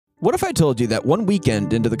What if I told you that one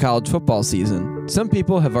weekend into the college football season, some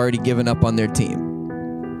people have already given up on their team?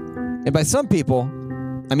 And by some people,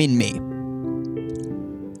 I mean me.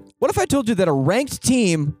 What if I told you that a ranked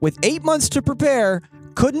team with 8 months to prepare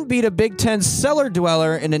couldn't beat a Big Ten cellar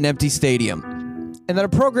dweller in an empty stadium? And that a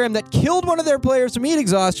program that killed one of their players from heat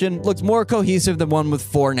exhaustion looks more cohesive than one with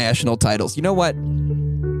 4 national titles? You know what?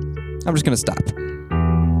 I'm just going to stop.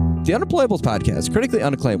 The Unemployables podcast, critically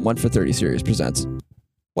unacclaimed 1 for 30 series presents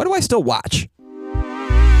Why Do I Still Watch?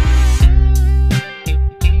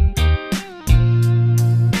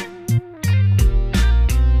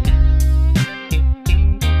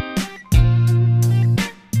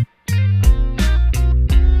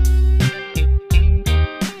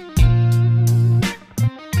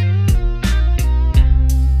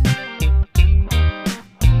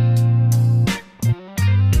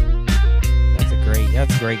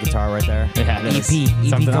 Great guitar right there. Yeah, EP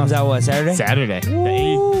comes out what, Saturday? Saturday.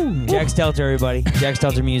 Jack Stelter, everybody. Jack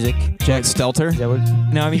Stelter music. Jack Stelter? Is that what?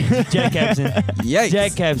 No, I mean Jack Kepson. Yikes.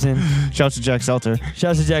 Jack Kepson. Shouts to Jack Stelter.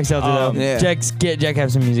 Shouts to Jack Stelter though. Yeah. Jack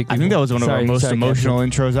Kepson music. I think that was one of our most emotional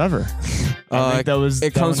intros ever. I think that was.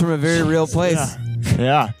 It comes from a very real place.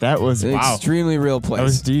 Yeah, that was An extremely real place. That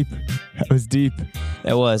was deep. That was deep.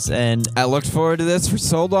 It was, and I looked forward to this for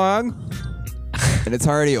so long. And it's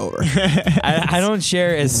already over. I don't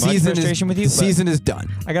share as much frustration with you. The season is done.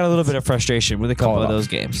 I got a little bit of frustration with a couple of those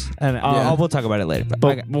games, and we'll talk about it later.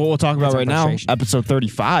 But what we'll talk about right now, episode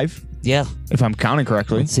 35. Yeah, if I'm counting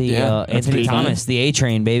correctly. Let's see, Anthony Thomas, the A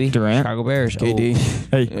Train, baby. Durant, Chicago Bears. KD.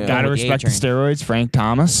 Hey, gotta respect the steroids. Frank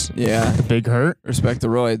Thomas. Yeah, the Big Hurt. Respect the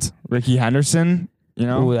roids. Ricky Henderson. You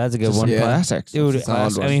know, ooh, that's a good one. Classics, dude. I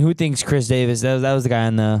mean, who thinks Chris Davis? That was the guy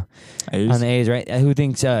on the A's, right? Who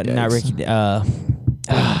thinks not Ricky?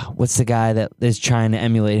 What's the guy that is trying to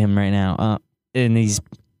emulate him right now? And he's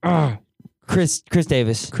Chris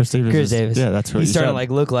Davis. Chris Davis. Yeah, that's what he's starting to like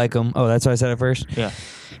look like him. Oh, that's what I said at first. Yeah,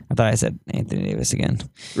 I thought I said Anthony Davis again.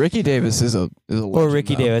 Ricky Davis is a legend, or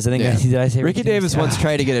Ricky Davis. I think did I say Ricky Davis once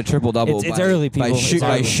tried to get a triple double. It's early, people.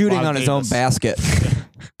 By shooting on his own basket.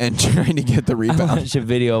 And trying to get the rebound. I watched a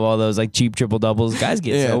video of all those like cheap triple doubles. Guys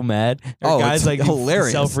get so mad. Guys it's like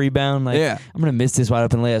hilarious. Self rebound. Like, I'm gonna miss this wide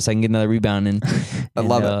open layup so I can get another rebound and I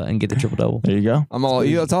love it and get the triple double. There you go.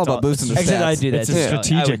 It's all about boosting the stats. Actually, I do that. It's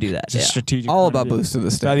strategic. I would do that. It's strategic. All about boosting the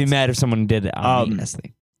stats. So I'd be mad if someone did it on me. That's the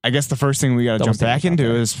thing. I guess the first thing we got to jump back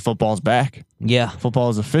into is football's back. Yeah. Football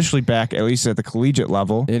is officially back, at least at the collegiate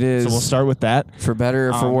level. It is. So we'll start with that. For better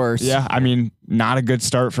or for worse. Yeah, I mean, not a good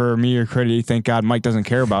start for me or Critty. Thank God Mike doesn't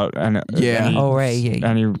care about any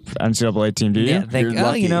NCAA team, do you?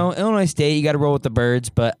 Yeah, Illinois State, you got to roll with the birds,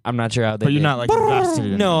 but I'm not sure how they But you're not like invested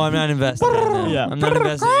in it. No, I'm not invested in that. Yeah. I'm not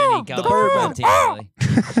invested in any college football team, really.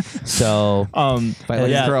 So,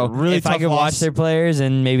 if I could watch their players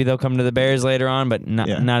and maybe they'll come to the Bears later on, but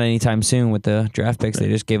not anytime soon with the draft picks they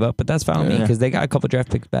just gave up. But that's fine with me because they got a couple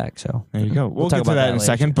draft picks back. So there you go. We'll get to that in a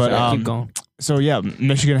second. But keep going. So yeah,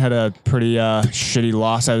 Michigan had a pretty shitty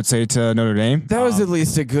loss, I would say, to Notre Dame. That was at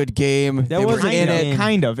least a good game. That was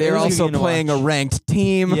kind of. They were also playing a ranked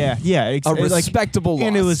team. Yeah, a respectable loss.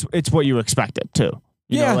 And it's what you expected too.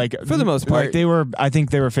 You know, for the most part. I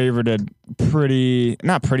think they were favorited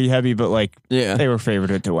not pretty heavy, but they were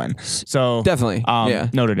favorited to win. So definitely,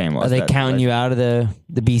 Notre Dame was. Are they counting you out of the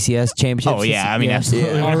BCS championship? Oh yeah, I mean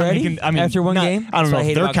absolutely. Yeah. Already? After one game? I don't know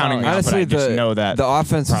if they're counting me out, honestly, but I just know that the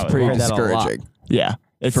offense is pretty discouraging. Yeah,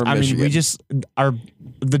 the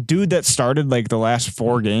dude that started like the last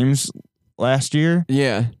 4 games last year,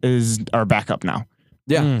 is our backup now.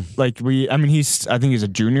 Yeah, I think he's a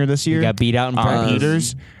junior this year. He got beat out in practice.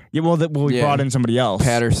 Peters. Yeah, we brought in somebody else.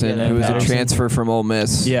 Patterson, who was a transfer from Ole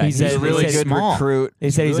Miss. Yeah, he's a really good recruit. They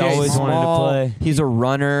said he's always wanted to play. He's a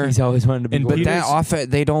runner. He's always wanted to be. But that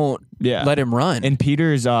offense, they don't let him run. And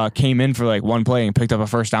Peters came in for like one play and picked up a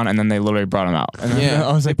first down, and then they literally brought him out. And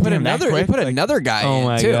I was like, they put another guy in. Oh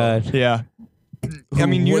my god! Yeah, I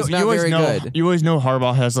mean, you always know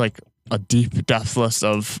Harbaugh has like a deep depth list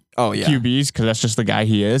of QBs because that's just the guy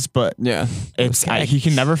he is. But he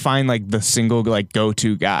can never find like the single like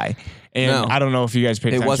go-to guy. And I don't know if you guys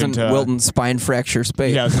paid attention to... It wasn't Wilton's spine fracture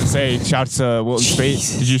Spade. Yeah, I was going to say, shouts to Wilton Spade.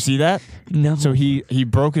 Did you see that? No. So he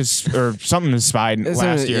broke his spine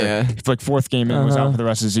last year. Yeah. Like 4th game and was out for the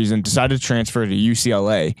rest of the season. Decided to transfer to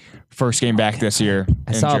UCLA. First game back this year.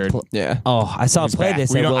 I saw a play. They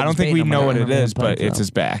said I don't think we know what it is, but it's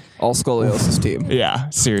his back. All scoliosis team. Yeah,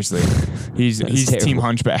 seriously. He's team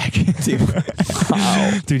hunchback.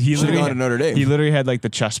 Wow. Dude, he literally gone to Notre Dame. He literally had like the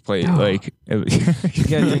chest plate. Like you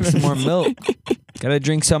gotta drink some more milk. Gotta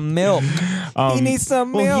drink some milk. He needs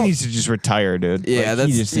some milk. He needs to just retire, dude. Yeah, like,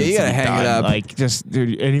 you gotta hang it up. Like, just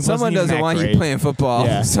dude. And someone doesn't want you playing football.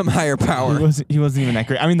 Yeah. Some higher power. He wasn't even that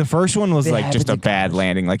great. I mean, the first one was like just a bad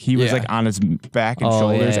landing. Like he was like on his back and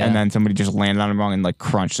shoulders, and then somebody just landed on him wrong and like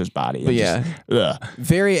crunched his body. But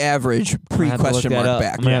very average pre-question mark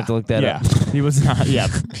back. I'm gonna have to look that up. He was not. Yeah,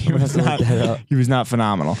 he was not. He was not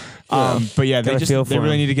phenomenal. But yeah, they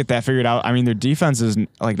really need to get that figured out. I mean, their defense is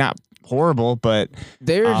like not horrible, but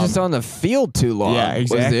they were just on the field too long. Yeah,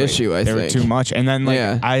 exactly. Was the issue. I think they were too much. And then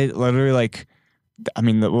I literally I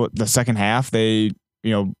mean the second half they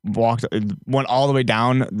went all the way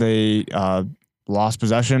down. They lost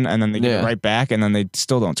possession and then they get it right back and then they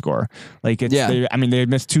still don't score. Like it's they had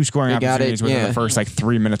missed 2 scoring opportunities within the first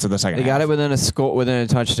 3 minutes of the second half. They got it within a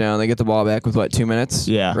touchdown. They get the ball back with 2 minutes?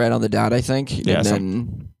 Yeah. Right on the dot, I think. Yeah. And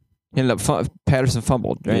then ended up Patterson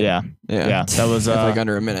fumbled, right? Yeah. That was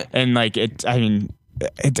under a minute. And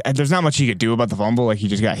there's not much he could do about the fumble. Like he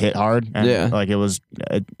just got hit hard. And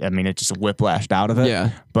it just whiplashed out of it.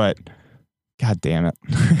 Yeah. But God damn it.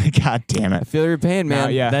 God damn it. I feel your pain,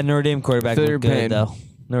 man. That Notre Dame quarterback looked good, though.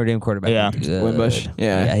 Notre Dame quarterback looked good. Wimbush.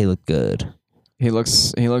 Yeah, he looked good. He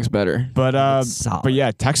looks better. But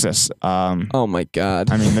yeah, Texas. Oh my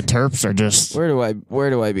God. I mean, the Terps are just. Where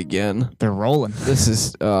do I begin? They're rolling. This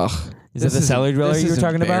is. Is that the cellar driller you were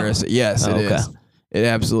talking about? Yes, it is. It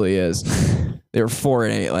absolutely is. They were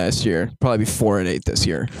 4-8 last year. Probably be 4-8 this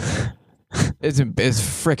year. It's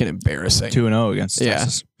freaking embarrassing. 2-0 against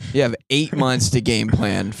Texas. You have 8 months to game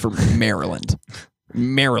plan for Maryland. Oh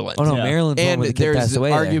no, Maryland's and there's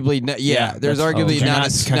arguably there's arguably not a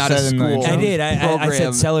school. I did. I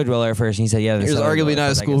said cellar dweller at first, and he said there's arguably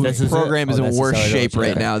not a school whose program is in worse shape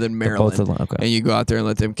right now than Maryland. And you go out there and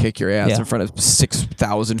let them kick your ass in front of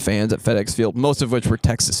 6,000 fans at FedEx Field, most of which were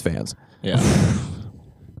Texas fans. Yeah.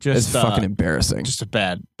 It's fucking embarrassing. Just a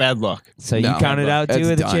bad look. So you counted out too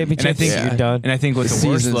with the championship. And I think you're done. And I think what the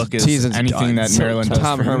worst look is anything that Maryland does.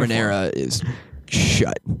 Tom Herman era is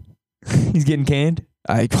shut. He's getting canned?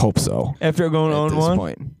 I hope so. After going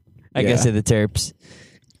 0-1? I guess at the Terps.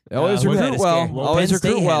 They always recruit well. Always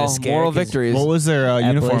recruit well. Moral victories. What was their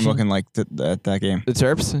uniform looking like at that game? The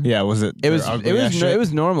Terps? Yeah, was it? It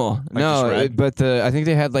was normal. But I think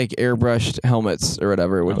they had airbrushed helmets or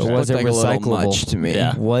whatever, which looked like a little much to me.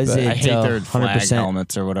 Yeah. Was it? I hate their flag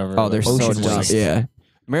helmets or whatever. Oh, they're so dumb. Yeah.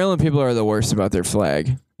 Maryland people are the worst about their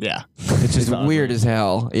flag. Yeah, it's just weird as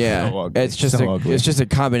hell. Yeah, so it's just a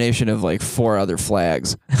combination of 4 other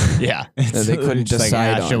flags. Yeah, that they couldn't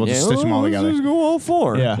decide on. We'll just stitch them all together. Let's go all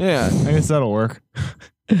 4. Yeah. I guess that'll work.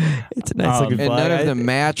 It's a nice looking flag. And none of them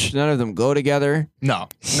match. None of them go together. No.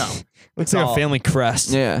 Looks like a family crest.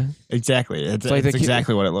 Yeah, exactly. It's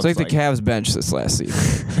exactly what it looks like. It's like the Cavs bench this last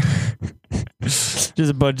season. Just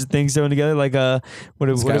a bunch of things thrown together, what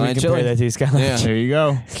do we compare that to? Skyline. Yeah. There you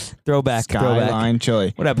go. Throwback. Skyline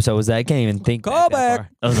chili. What episode was that? I can't even think. Call back.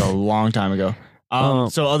 That was a long time ago.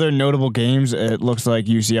 So other notable games, it looks like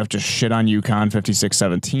UCF just shit on UConn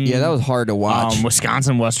 56-17. Yeah, that was hard to watch.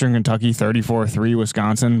 Wisconsin, Western Kentucky 34-3.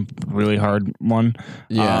 Wisconsin, really hard one.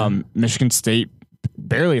 Yeah. Michigan State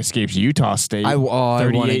barely escapes Utah State. I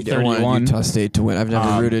wanted Utah State to win. I've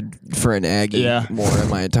never rooted for an Aggie more in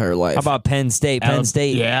my entire life. How about Penn State? Penn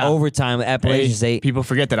State overtime, Appalachian State. People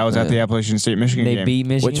forget that I was at the Appalachian State Michigan game. They beat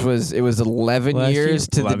Michigan, which was 11 years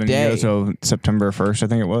to the day. So September 1st, I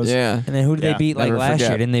think it was. Yeah. And then who did they beat last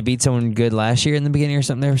year? Didn't they beat someone good last year in the beginning or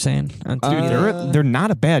something? They were saying. Dude, they're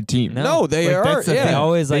not a bad team. No, they are. They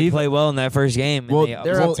always play well in that first game. Well,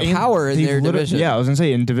 they're a power in their division. Yeah, I was gonna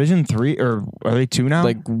say in Division 3 or are they 2 now?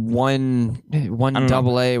 One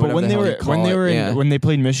AA. But when they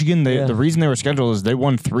played Michigan, the reason they were scheduled is they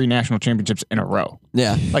won 3 national championships in a row.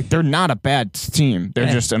 Yeah, they're not a bad team.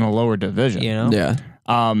 They're just in a lower division. Yeah.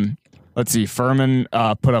 Let's see. Furman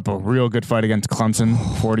put up a real good fight against Clemson,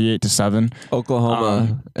 48-7.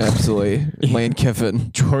 Oklahoma, absolutely. Lane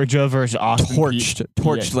Kiffin. Georgia versus Austin.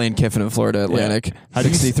 Torched Lane Kiffin in Florida Atlantic.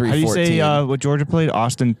 63-14. How do you say what Georgia played?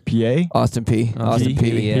 Austin, PA? Austin P. Austin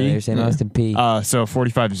P. Yeah, they're saying Austin P. So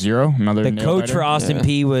 45-0. Another the coach for Austin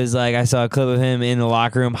P was I saw a clip of him in the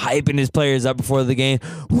locker room hyping his players up before the game.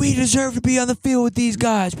 We deserve to be on the field with these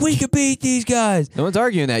guys. We could beat these guys. No one's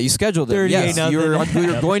arguing that. You scheduled it. Yes, you're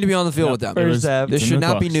going to be on the field with them. This should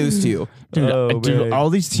not be news to you. Dude, do all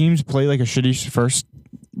these teams play a shitty first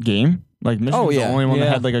game? Michigan's the only one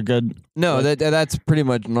that had a good... No, that's pretty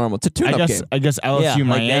much normal. It's a tune-up game. I guess LSU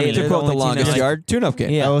Miami... To quote the longest yard, tune-up game.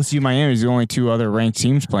 Yeah. LSU Miami is the only 2 other ranked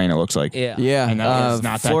teams playing, it looks like. Yeah. And that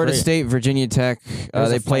not Florida that great. State, Virginia Tech,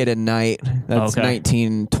 they played at night. That's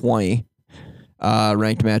 19-20.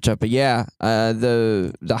 ranked matchup. But yeah,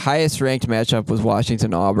 the highest ranked matchup was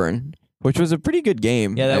Washington-Auburn, which was a pretty good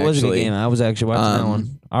game. Yeah, that was a good game. I was actually watching that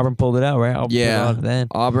one. Auburn pulled it out, right?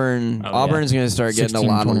 Auburn Auburn's going to start getting a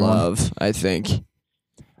lot of love, I think.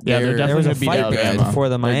 Yeah, there was a fight before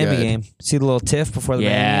the Miami game. See the little tiff before the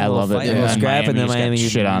Miami game? Yeah, I love it. Little scrap, and then Miami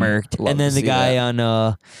shit murked. And then the guy on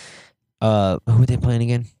who were they playing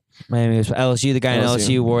again? Miami was LSU. The guy in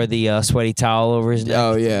LSU wore the sweaty towel over his neck.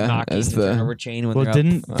 Oh yeah, as the turnover chain. When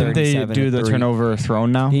didn't they do the turnover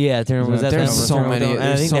thrown now? Yeah, turnover. Was that there's so many.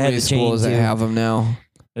 There's so many schools that have them now.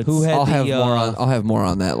 Who had I'll have more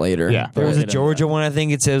on that later. Yeah, there was a Georgia one. I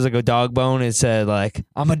think it says like a dog bone. It said like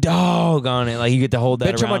I'm a dog on it. Like you get to hold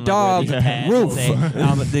that bitch, around. I'm a dog.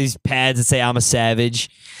 Roof. These pads that say I'm a savage.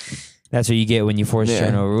 That's what you get when you force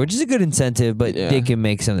turnover, which is a good incentive, but they can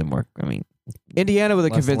make something work. I mean, Indiana with a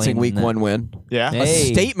convincing week 1 win. Yeah, a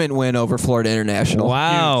statement win over Florida International.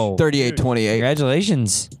 Wow, 38-28.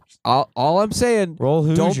 Congratulations. All I'm saying, roll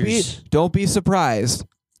Hoosiers. Don't be surprised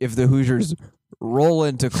if the Hoosiers roll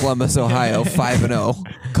into Columbus, Ohio,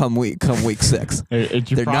 5-0 come week 6.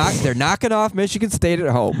 They're knocking off Michigan State at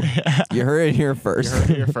home. You heard it here first.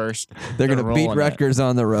 They're going to beat Rutgers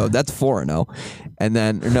on the road. That's 4-0, and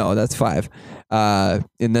then that's 5. And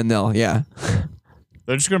then they're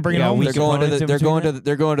just going to bring it home. They're going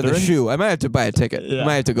to the shoe. I might have to buy a ticket. I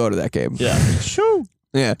might have to go to that game. Yeah, shoe.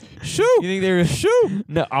 Yeah, shoe. You think they were shoe?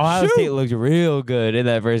 No, Ohio State looked real good in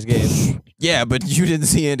that first game. Yeah, but you didn't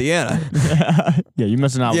see Indiana. Yeah, you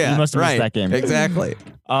must not. Yeah, you must have missed that game. Exactly.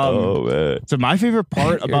 Man. So my favorite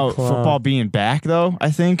part about football being back, though,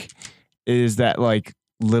 I think, is that like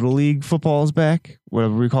Little League football is back.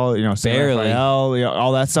 Whatever we call it, barely,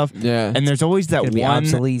 all that stuff. Yeah, and there's always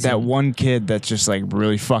that one kid that's just like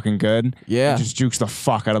really fucking good. Yeah, just jukes the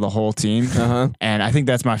fuck out of the whole team. And I think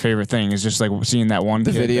that's my favorite thing is just like seeing that one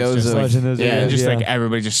kid videos of watching those videos. Just like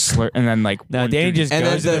everybody just slur, and then like Danny just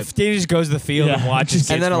goes to the field and watches.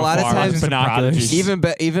 And then a lot of times binoculars. Even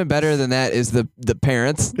better than that is the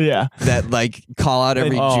parents. Yeah, that like call out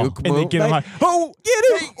every juke move. And they get him.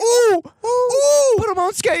 Get him! Ooh! Put him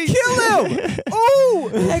on skate! Kill him!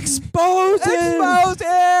 Ooh! Expose him!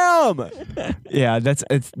 Yeah,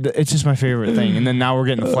 it's just my favorite thing. And then now we're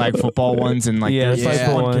getting the flag football ones, and like there's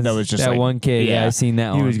like one kid that was just that like, one kid. Yeah, I seen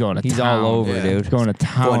that one. He was going to He's town. all over, dude. Going to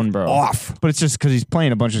town, bro. Off. But it's just because he's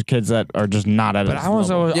playing a bunch of kids that are just not at it. But I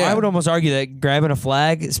would almost argue that grabbing a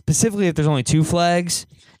flag, specifically if there's only 2 flags,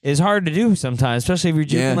 is hard to do sometimes, especially if you're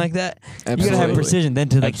juking like that. Absolutely. You gotta have precision then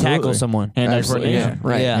to like tackle someone. And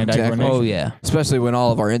right. Yeah. Exactly. Oh yeah. Especially when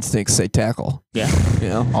all of our instincts say tackle. Yeah.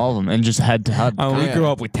 All of them, and just head to head. We grew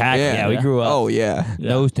up with tackle. Yeah, we grew up. Oh yeah.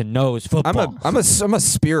 Nose to nose football. I'm a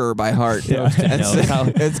spearer by heart.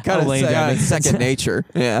 It's kind of second nature.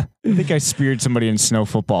 Yeah. I think I speared somebody in snow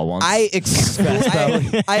football once. I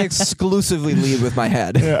exclusively lead with my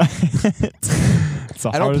head. Yeah.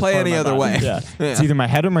 I don't play any other way. Yeah. It's either my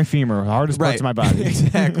head or my femur, the hardest parts of my body.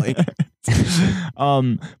 Exactly.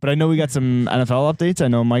 But I know we got some NFL updates. I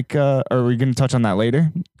know Mike. Are we going to touch on that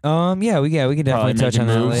later? Yeah, we can definitely touch on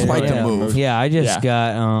that later. Quite the move. Yeah, I just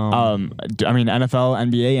got. I mean, NFL,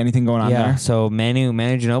 NBA, anything going on there? So Manu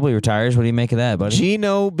Ginobili retires. What do you make of that, buddy?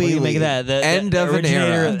 Ginobili. What do you make of that? The end of an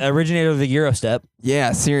era. Originator of the Eurostep.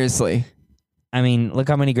 Yeah, seriously. I mean, look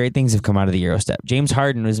how many great things have come out of the Eurostep. James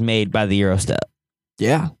Harden was made by the Eurostep.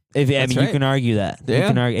 Yeah. You can argue that. Yeah. You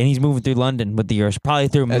can argue, and he's moving through London with the Euros, probably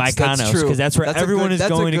through Mykonos, because that's where everyone is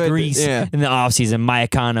going to Greece in the offseason.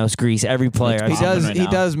 Mykonos, Greece, every player. He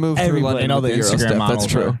does move through London with the Instagram models.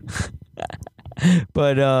 That's true.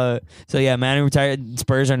 But Manu retired.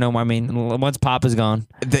 Spurs are no more. I mean, once Papa's gone,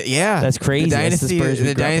 that's crazy.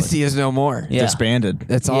 The dynasty is no more. Yeah. Disbanded.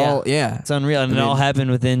 That's all. Yeah, it's unreal, and it all happened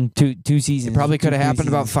within two seasons. It probably could have happened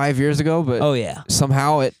about 5 years ago, but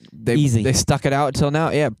somehow they stuck it out until now.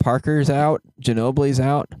 Yeah, Parker's out, Ginobili's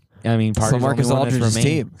out. I mean, Parker's Marcus Aldridge's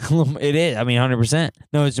team. It is. I mean, 100%.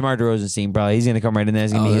 No, it's DeMar DeRozan's team, probably. He's going to come right in there.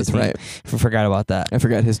 He's going to be his team. Right. Forgot about that. I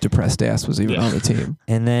forgot his depressed ass was even on the team.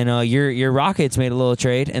 And then your Rockets made a little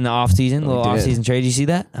trade in the offseason, off-season trade. Did you see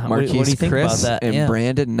that? Marquise what do you think Chris about that? And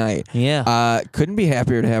Brandon Knight. Yeah. Couldn't be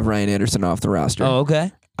happier to have Ryan Anderson off the roster. Oh,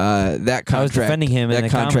 okay. That contract, I was defending him in the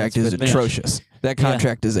contract comments, is atrocious. That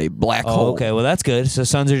contract is a black hole. Okay, well, that's good. So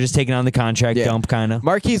Suns are just taking on the contract dump, kind of.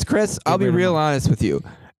 Marquise Chris, I'll be real honest with you.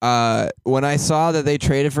 when I saw that they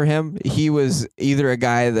traded for him, he was either a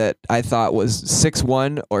guy that I thought was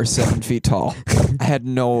 6'1" or 7 feet tall. I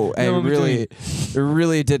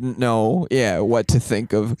really didn't know, what to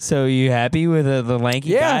think of. So you happy with the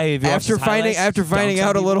lanky guy? After finding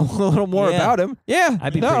out a little more about him,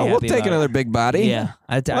 I'd be pretty happy we'll take another big body. Yeah,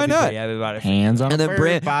 I'd be pretty happy about it. Hands on. And then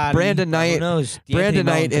Brandon Knight. Brandon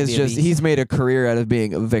Knight he's made a career out of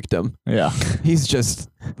being a victim. Yeah, he's just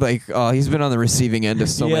like he's been on the receiving end of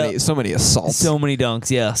so many assaults, so many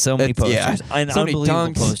dunks, so many posters, and so many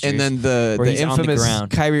dunks, posters, and then the infamous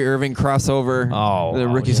Kyrie Irving crossover, the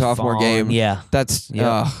rookie sophomore game. Yeah, that's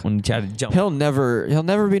when he tried to jump. He'll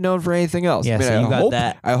never be known for anything else. Yeah, so you got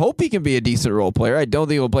that. I hope he can be a decent role player. I don't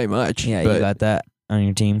think he'll play much. Yeah, you got that on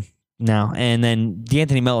your team now, and then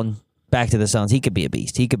D'Anthony Melton. Back to the Suns. He could be a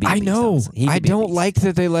beast. He could be a beast. I know. I don't like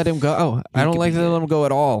that they let him go. I don't like that they let him go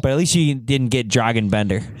at all. But at least you didn't get Dragon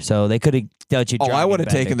Bender. So they could have dealt you Dragon I would have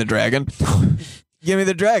taken the Dragon. Give me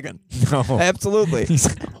the Dragon. No. Absolutely.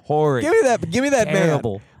 He's horrid. Give me that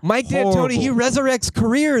Terrible. man. Mike D'Antoni, he resurrects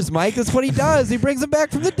careers, Mike. That's what he does. He brings them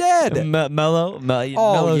back from the dead. Mello's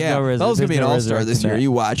Melo's going to be an all-star this year.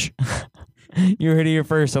 You watch. You heard it here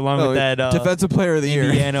first, along with that defensive player of the year,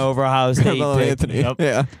 Indiana over Ohio State. Anthony. Yep.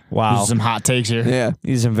 Yeah. Wow. These are some hot takes here. Yeah.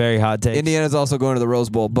 These are some very hot takes. Indiana's also going to the Rose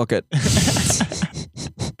Bowl. Book it.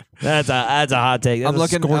 That's a hot take. I'm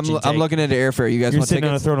looking into airfare. You guys You're want sitting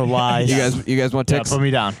on a throne of lies. You guys want tickets? Put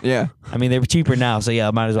me down. Yeah. I mean, they were cheaper now, so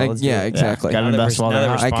might as well. Exactly. Got to invest while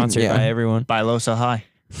they're sponsored by everyone. Buy low, sell high.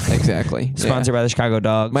 Exactly. Sponsored by the Chicago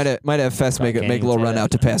Dogs. Might have Fest make a little run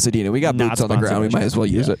out to Pasadena. We got boots on the ground. We might as well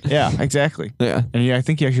use it. Yeah, exactly. Yeah. And I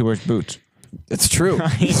think he actually wears boots. It's true.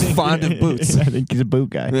 He's fond of boots. I think he's a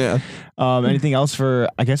boot guy. Yeah. Anything else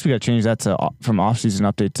I guess we got to change that from off-season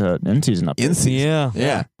update to in-season update. In-season.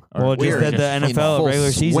 Yeah. Well, just at the NFL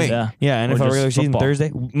regular season. Yeah, NFL regular season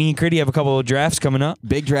Thursday. Me and Critty have a couple of drafts coming up.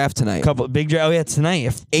 Big draft tonight.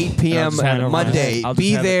 Tonight. 8 p.m. Monday.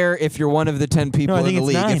 Be there if you're one of the 10 people in the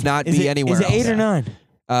league. 9. If not, be anywhere else. Is it 8 or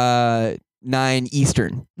 9? 9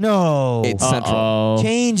 Eastern. No. 8 Central.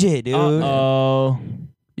 Change it, dude.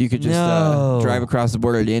 You could just drive across the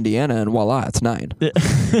border to Indiana and voila, it's 9.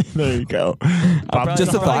 There you go.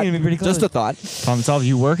 Just a thought. Just a thought. Problem solved.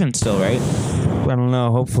 You working still, right? I don't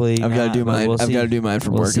know. Hopefully, I've got to do mine. I've got to do mine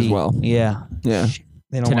from work as well. Yeah. Yeah.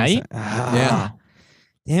 Tonight? Yeah.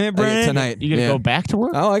 Damn it, Brandon. Tonight. You gonna go back to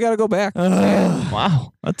work? Oh, I gotta go back.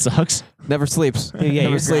 Wow, that sucks. Never sleeps. Yeah,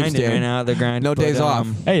 Never sleeps, right now. They're grinding. No days off.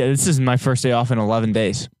 Hey, this is my first day off in 11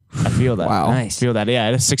 days. I feel that. Wow. Nice. Feel that. Yeah, I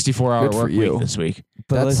had a 64-hour work week this week.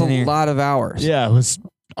 But that's a lot of hours. Yeah, it was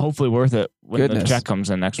hopefully worth it when the check comes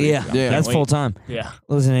in next week. Yeah, that's full time. Yeah.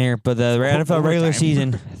 Listen here, but the NFL regular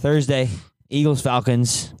season, Thursday, Eagles,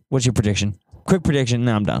 Falcons. What's your prediction? Quick prediction,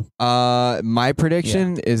 then I'm done. My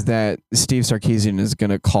prediction is that Steve Sarkisian is going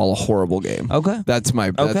to call a horrible game. Okay. That's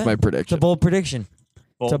my prediction. It's a bold prediction.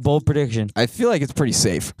 It's a bold prediction. I feel like it's pretty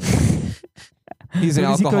safe. He's an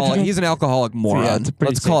alcoholic. He's an alcoholic moron. Yeah,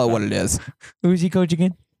 let's call it what it is. Who's he coach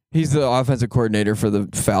again? He's the offensive coordinator for the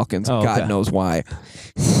Falcons. God knows why.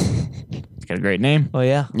 He's got a great name. Oh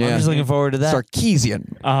yeah. I'm just looking forward to that.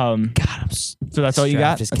 Sarkisian. God, so that's all you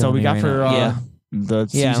got? That's all we got for the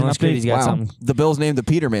season update? He's got something. The Bills named the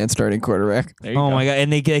Peterman starting quarterback. Oh my god!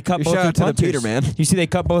 And they cut both their punters. Peterman. You see, they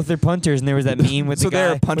cut both their punters, and there was that meme with the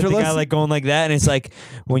guy like going like that, and it's like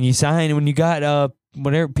when you got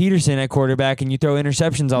whatever Peterson at quarterback, and you throw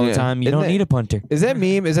interceptions all the time, you don't need a punter. Is that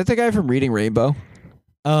meme? Is that the guy from Reading Rainbow?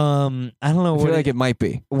 I don't know. I feel like it might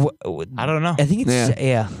be. I don't know. I think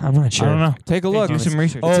it's I'm not sure. I don't know. Take a look. Do some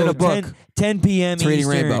research. It's in a book. 10 p.m. It's Reading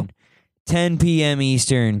Eastern. Rainbow. 10 p.m.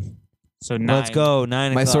 Eastern. So 9. Let's go.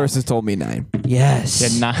 9 o'clock. My sources told me 9.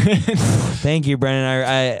 Yes. 9. Thank you,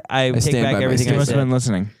 Brennan. I take back everything I said. You must have been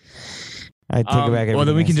lining. I take it back everything. Well,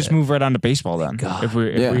 then we can just move right on to baseball then. If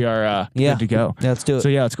we are good to go. Yeah, let's do it. So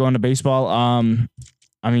let's go on to baseball.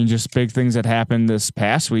 I mean, just big things that happened this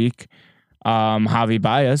past week. Javi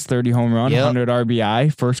Baez, 30 home run, 100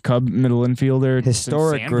 RBI, first Cub middle infielder.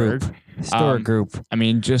 Historic group. I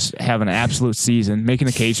mean, just having an absolute season, making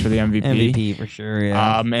a case for the MVP. MVP for sure,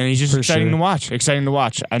 yeah. And he's just exciting to watch. Exciting to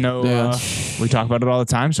watch. I know we talk about it all the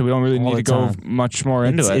time, so we don't really need to go much more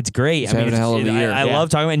into it. It's great. It's having a hell of a year. I love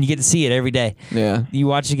talking about it, and you get to see it every day. Yeah. You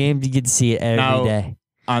watch the game, you get to see it every day.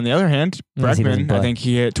 on the other hand, Bregman, I think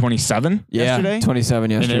he hit 27 yesterday.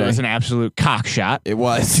 27 yesterday. And it was an absolute cock shot. It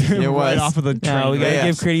was. It was. Right off of the train. No, we got to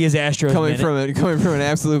give Critty his Astros coming from an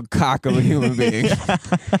absolute cock of a human being.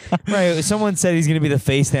 Right. Someone said he's going to be the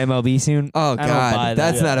face to MLB soon. Oh, God.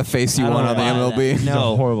 That's not a face you want on the MLB. No. He's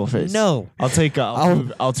a horrible face. No. I'll take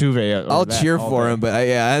Altuve. I'll cheer for him, but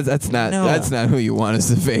that's not who you want as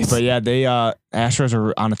the face. But yeah, they Astros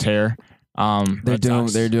are on a tear. They're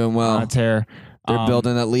doing well. On a tear. They're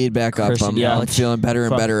building that lead back up. I'm feeling better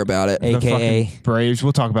and better about it. AKA Braves.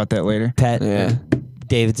 We'll talk about that later. Pet. Yeah.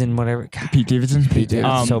 Davidson, whatever. God. Pete Davidson.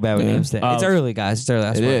 So bad with names. It's early, guys. It's early.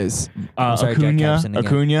 It is.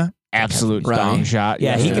 Acuna. Absolute dong shot.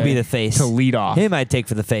 Yeah, he could be the face to lead off. Him, I'd take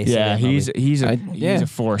for the face. Yeah, he's a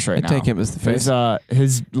force right now. I'd take him as the face.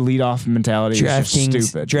 His lead-off mentality is just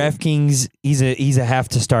stupid. DraftKings, he's a have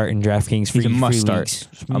to start in DraftKings. He's a must start.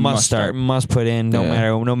 Must start. Must put in.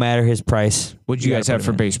 No matter his price. What'd you guys have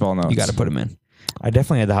for baseball notes? You got to put him in. I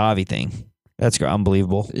definitely had the Javi thing. That's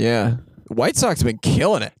unbelievable. Yeah. White Sox have been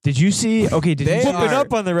killing it. Did you see? Okay, did you whooping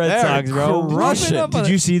up on the Red Sox, bro? Crushing. Did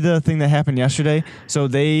you see the thing that happened yesterday? So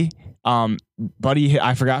they, Buddy hit,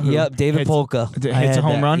 I forgot who. Yep, David Polka hits a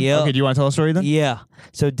home run. Yep. Okay, do you want to tell the story then? Yeah.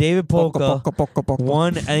 So David Polka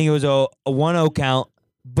won. I think it was a 1-0 count.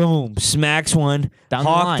 Boom, smacks one. Down the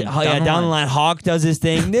line. Down the line. Hawk does his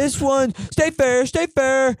thing. This one, stay fair.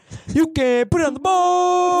 You can put it on the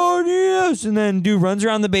board. Yes. And then dude runs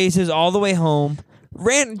around the bases all the way home.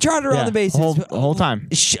 Trotted around the bases the whole time.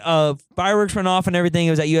 Fireworks went off and everything.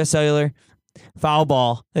 It was at U.S. Cellular. Foul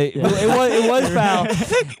ball. It was foul.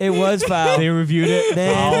 It was foul. They reviewed it.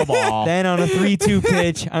 Foul ball. Then on a 3-2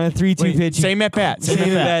 pitch. Same at bat.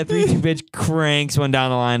 3-2 pitch. Cranks one down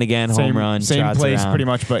the line again. Home run. Same place around. Pretty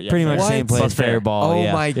much, but pretty much same place. Fair ball.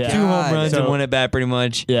 Oh my God. 2 home runs and 1 at bat pretty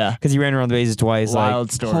much. Yeah. Because he ran around the bases twice.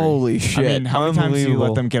 Wild story. Holy shit. I mean, how many times do you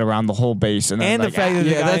let them get around the whole base? And the fact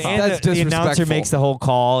that the announcer makes the whole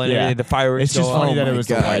call and the fireworks. It's just funny that it was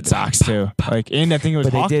the White Sox too. And I think it was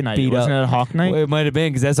Hawk night. Wasn't it Hawk night? It might have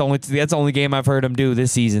been because that's the only game I've heard him do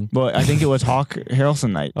this season. Well, I think it was Hawk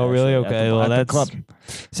Harrelson night. Oh, really? Okay. Well, that's club.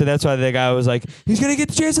 So that's why the guy was like, "He's gonna get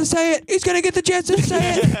the chance to say it. He's gonna get the chance to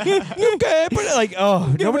say it. You can't put it like,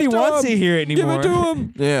 oh, nobody wants to hear it anymore. Give it to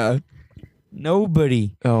him. Yeah.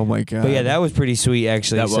 Nobody. Oh my God. But yeah, that was pretty sweet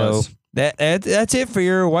actually. That was. That's it for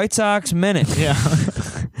your White Sox minute. Yeah.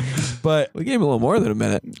 But we gave him a little more than a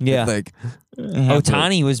minute. Yeah. I think.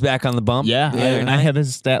 Otani was back on the bump. Yeah. I have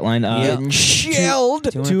his stat line.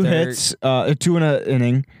 Shelled. 2 hits, 2 in an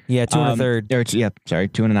inning. Yeah, 2 and a third.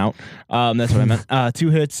 2 in and out. That's what I meant. 2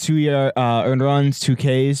 hits, 2 earned runs, 2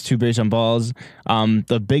 Ks, 2 base on balls.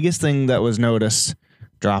 The biggest thing that was noticed,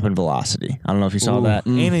 drop in velocity. I don't know if you saw that.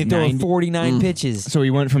 And he threw 49 pitches. So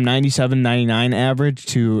he went from 97, 99 average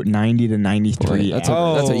to 90 to 93. That's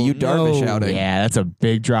a Yu Darvish outing. Yeah, that's a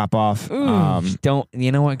big drop off.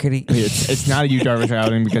 You know what, Critty? It's not a Yu Darvish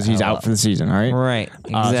outing because he's out for the season, all right? Right.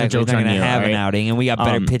 Exactly. So He's not going to have an outing, and we got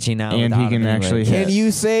better pitching now. And he can actually hit. Can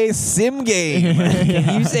you say sim game?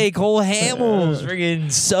 Can you say Cole Hamels?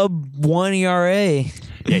 Friggin' sub 1 ERA.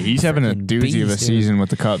 Yeah, he's having a doozy of a season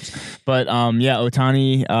with the Cubs. But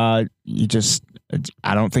Otani, I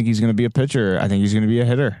don't think he's going to be a pitcher. I think he's going to be a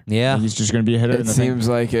hitter. Yeah, he's just going to be a hitter. It seems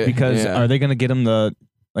like it because are they going to get him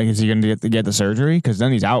is he going to get the surgery? Because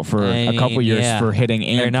then he's out for a couple years for hitting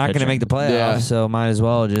and they're not going to make the playoffs, so might as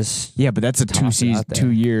well just but that's a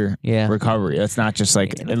 2-year recovery. That's not just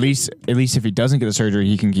like at least if he doesn't get the surgery,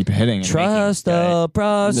 he can keep hitting. Trust the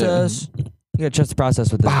process. You gotta trust the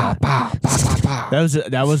process with this guy.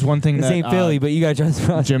 That was one thing this ain't Philly, but you gotta trust the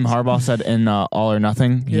process. Jim Harbaugh said in All or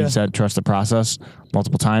Nothing. He said trust the process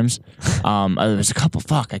multiple times. There was a couple.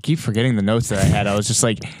 I keep forgetting the notes that I had. I was just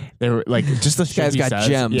like, they were like just the shit he says.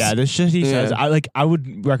 Gems. Yeah, the shit he says. I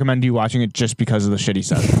would recommend you watching it just because of the shit he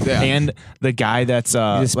says. And the guy that's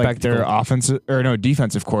like their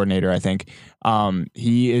defensive coordinator. I think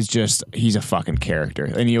he's a fucking character,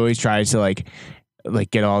 and he always tries to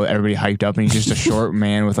get everybody hyped up, and he's just a short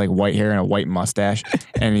man with white hair and a white mustache,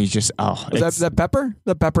 and he's just is that Pepper?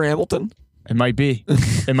 The Pepper Hamilton? It might be.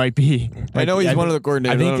 It might be. I know he's one of the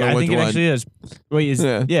coordinators. I think it actually is. Wait,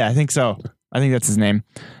 I think so. I think that's his name.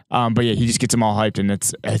 But yeah, he just gets them all hyped, and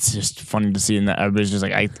it's just funny to see. And that everybody's just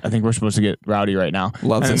like, I think we're supposed to get rowdy right now.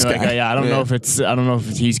 Loves this guy. I don't know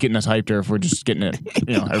if he's getting us hyped or if we're just getting it,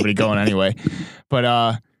 everybody going anyway.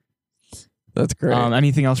 But that's great.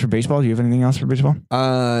 Anything else for baseball? Do you have anything else for baseball?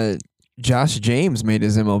 Josh James made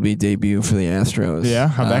his MLB debut for the Astros. Yeah,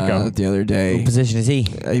 how'd that go? The other day. What position is he?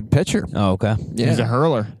 A pitcher. Oh, okay. Yeah. He's a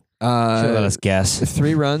hurler. Should let us guess.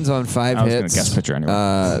 3 runs on 5 hits. I was going to guess pitcher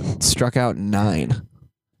anyway. Struck out 9.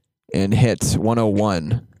 and hit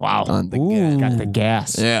 101. Wow. On the got the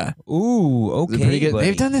gas. Yeah. Ooh, okay. Pretty good. Buddy.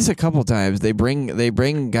 They've done this a couple times. They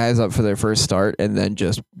bring guys up for their first start and then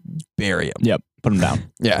just bury them. Yep. Put them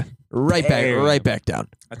down. Yeah. Right back down.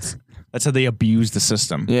 That's how they abuse the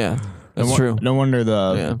system. Yeah. That's true. No wonder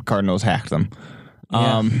the Cardinals hacked them.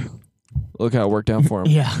 Yeah. Look how it worked out for him.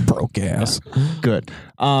 Yeah. Broke ass. Good.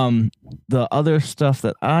 The other stuff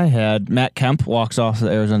that I had, Matt Kemp walks off the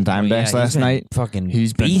Arizona Diamondbacks last night. Fucking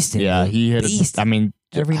He's beasting. Yeah, he hit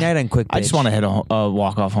every night on quick pitch. I just want to hit a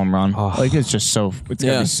walk-off home run. Oh. Like, it's just so, it's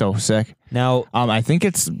going to be so sick. Now, I think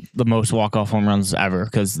it's the most walk-off home runs ever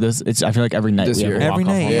because I feel like every night this we year. have a every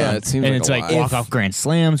walk-off night, home yeah, run. it seems and like it's a like lot. walk-off grand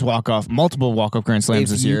slams, multiple walk-off grand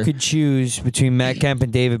slams this year. If you could choose between Matt Kemp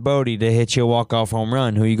and David Bodie to hit you a walk-off home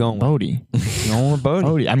run, who are you going with? Bodie. Going with Bodie.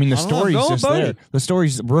 Bodie. I mean, the story's just there. The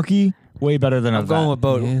story's rookie, way better than I'm going with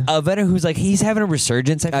Bodie. Yeah. A veteran who's like, he's having a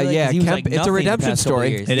resurgence. I feel like, yeah, 'cause he was Kemp, like it's a nothing the redemption past couple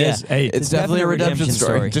story. years. It is. Hey, it's definitely a redemption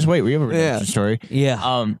story. Just wait, we have a redemption story. Yeah.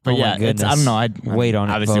 But Oh my I goodness. don't know. I Wait on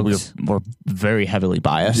it, obviously folks. we're very heavily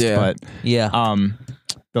biased. Yeah. But Yeah.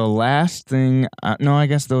 the last thing, no, I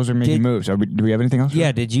guess those are making moves. Do we have anything else?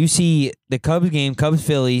 Yeah, did you see the Cubs game,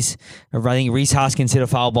 Cubs-Phillies? I think Reese Hoskins hit a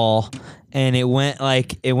foul ball, and it went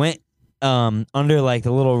under like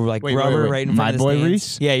the little like rubber right in front of the My boy stands.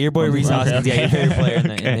 Reese? Yeah, your boy Reese Hoskins. Yeah, your favorite player in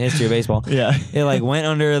the history of baseball. Yeah. It like went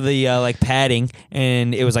under the like padding,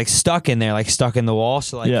 and it was like stuck in there, like stuck in the wall.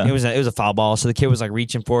 So like it was a foul ball. So the kid was like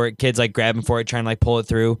reaching for it, kid's like grabbing for it, trying to like pull it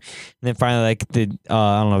through, and then finally like the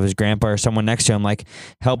I don't know if his grandpa or someone next to him like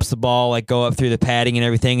helps the ball like go up through the padding and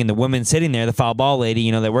everything, and the woman sitting there, the foul ball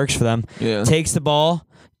lady, that works for them, takes the ball,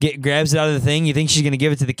 grabs it out of the thing. You think she's gonna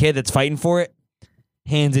give it to the kid that's fighting for it?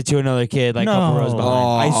 Hands it to another kid like a couple rows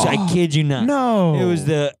behind. I kid you not. No. It was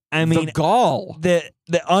the gall. The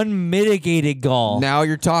unmitigated gall. Now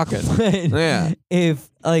you're talking. Yeah. If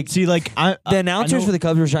like the announcers for the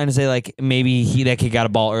Cubs were trying to say like maybe that kid got a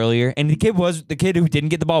ball earlier, and the kid who didn't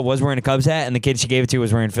get the ball was wearing a Cubs hat, and the kid she gave it to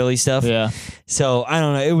was wearing Philly stuff. Yeah. So I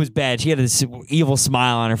don't know. It was bad. She had this evil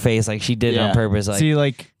smile on her face, like she did it on purpose.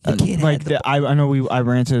 Like I know I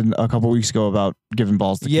ranted a couple weeks ago about giving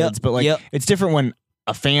balls to kids, but it's different when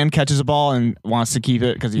a fan catches a ball and wants to keep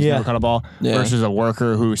it because he's never caught a ball versus a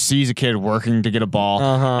worker who sees a kid working to get a ball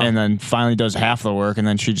and then finally does half the work, and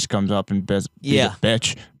then she just comes up and be a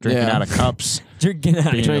bitch drinking out of cups. Drinking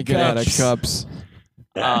out of cups.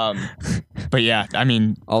 But yeah, I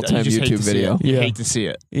mean, all-time YouTube video. You hate to see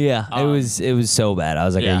it. Yeah, it was so bad. I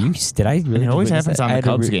was like, did I really? It always happens on the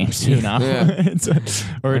Cubs games too now.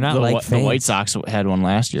 Or not the White Sox had one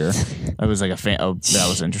last year. It was like a fan. Oh, that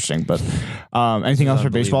was interesting. But anything else for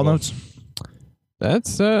baseball notes?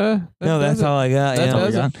 That's no, that's all I got. That's all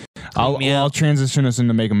I got. I'll transition us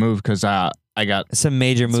into make a move because I got some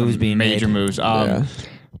major moves being made. Major moves.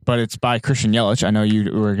 But it's by Christian Yelich. I know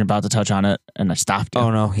you were about to touch on it, and I stopped you. Oh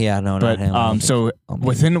no, no, but not him. So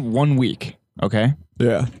within 1 week, okay,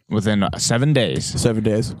 within 7 days,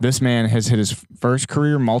 this man has hit his first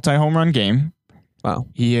career multi-home run game. Wow,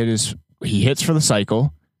 he hits for the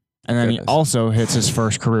cycle, and then he also hits his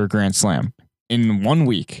first career grand slam in 1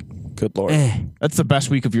 week. Good Lord. That's the best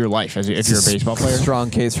week of your life if you're a baseball player. Strong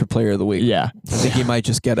case for player of the week. Yeah. I think he might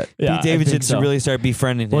just get it. Yeah, Pete Davidson should really start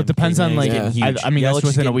befriending him. Well, it depends on I mean, that's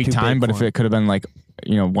within a week time, but if it could have been like,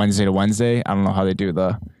 Wednesday to Wednesday, I don't know how they do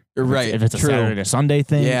the... Right. If it's a Saturday to Sunday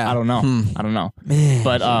thing, I don't know. I don't know.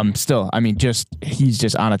 But still, I mean, he's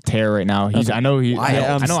just on a tear right now. I'm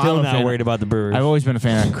still not worried about the Brewers. I've always been a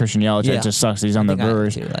fan of Christian Yelich. It just sucks that he's on the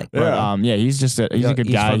Brewers. He's just he's a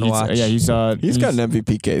good guy. He's got an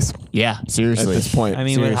MVP case. Yeah, seriously. At this point, I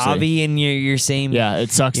mean, with Javi and your same. Yeah,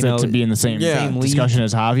 it sucks to be in the same discussion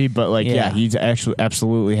as Javi, but he's actually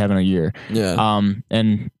absolutely having a year. Yeah.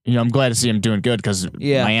 And I'm glad to see him doing good because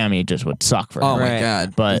Miami just would suck for him. Oh my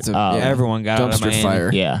God! But everyone got out of Miami. Fire.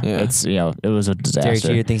 Yeah, it's it was a disaster. Derek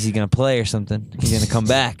Jeter thinks he's gonna play or something. He's gonna come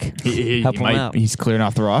back. Help him out. He's clearing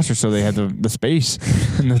off the roster, so they had the space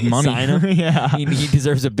and the money. Sign him. He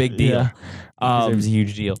deserves a big deal. He deserves a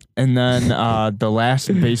huge deal. And then the last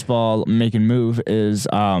baseball making move is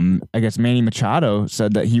I guess Manny Machado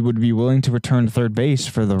said that he would be willing to return to third base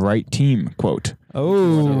for the right team. Quote.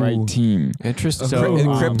 Oh, the right team. Interesting. So,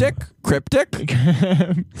 cryptic.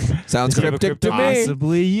 Sounds cryptic to me.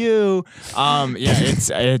 Possibly you.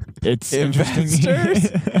 It's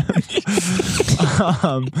investors.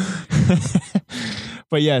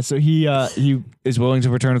 But yeah, so he is willing to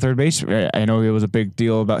return to third base. I know it was a big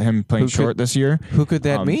deal about him playing short this year. Who could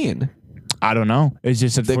that mean? I don't know. It's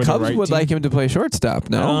just the Cubs would like him to play shortstop.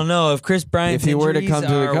 No, I don't know if Chris Bryant. If he were to come to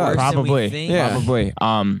the Cubs, probably.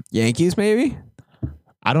 Yankees maybe.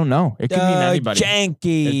 I don't know. It could mean anybody.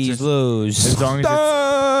 Yankees lose. As long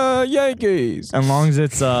as Yankees. As long as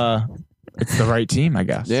it's the right team, I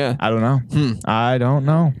guess. Yeah. I don't know. I don't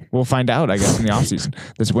know. We'll find out, I guess, in the offseason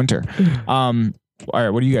this winter. All right,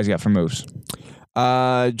 what do you guys got for moves?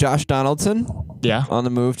 Josh Donaldson. Yeah. On the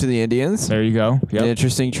move to the Indians. There you go. Yep. An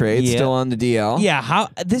interesting trade. Yep. Still on the DL. Yeah.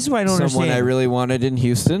 This is what I don't understand. Someone I really wanted in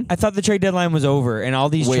Houston. I thought the trade deadline was over and all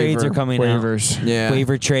these trades are coming waivers. out. Yeah.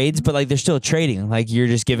 Waiver trades, but like they're still trading. Like you're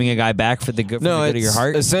just giving a guy back for the good of your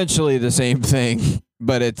heart. Essentially the same thing.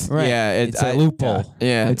 But it's it's a loophole.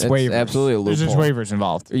 Yeah, it's waivers. Absolutely a loophole. There's just waivers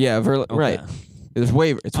involved. Yeah, right. It's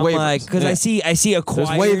waiver. It's waivers. Like, because I see acquired.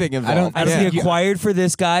 There's waiving involved. I see acquired for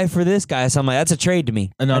this guy. So I'm like, that's a trade to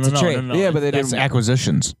me. No, that's a trade. No. Yeah, but that's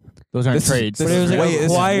acquisitions. Those aren't trades. But it was like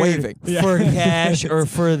acquired for cash or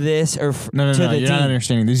for this or no. You're not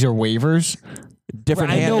understanding. These are waivers.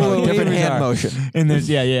 Different hand motion. And there's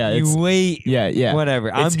you wait. Yeah.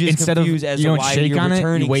 Whatever. I'm just confused as to why you're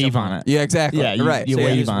returning. You wave on it. Yeah, exactly. Yeah, right. You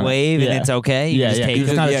wave on it. Wave and it's okay. You just take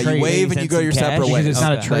it's not a trade. You wave and you go your separate ways. It's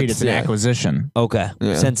not a trade. It's an acquisition. Okay.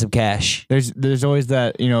 Send some cash. There's always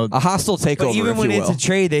that a hostile takeover. But even when it's a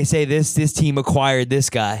trade, they say this team acquired this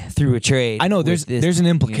guy through a trade. I know. There's an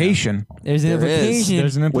implication. There's an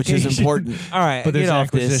implication. Which is important. All right. But there's get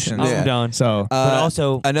off this. I'm done. So, but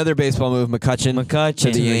also another baseball move, McCutchen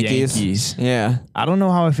to the Yankees. Yeah. I don't know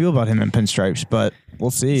how I feel about him in pinstripes, but we'll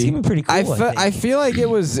see. It's even pretty cool. I feel like it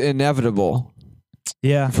was inevitable.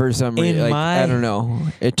 Yeah. For some reason. I don't know.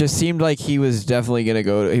 It just seemed like he was definitely going to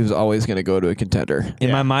go he was always going to go to a contender.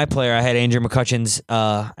 In my player, I had Andrew McCutchen's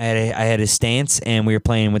I had his stance and we were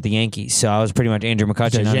playing with the Yankees. So I was pretty much Andrew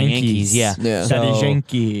McCutchen on the Yankees. Yeah. So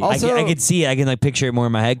Yankee. Also, I could see it. I can picture it more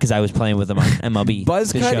in my head because I was playing with him on MLB.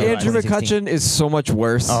 Buzzcut Andrew McCutchen is so much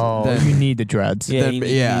worse. You need the dreads. Yeah, you need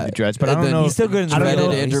the dreads. But I don't know. He's still good in the red.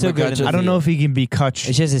 I don't know if he can be Cutch.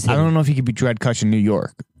 It's just his I don't know if he can be dread Cutch in New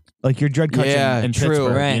York. Like your dread Cutch in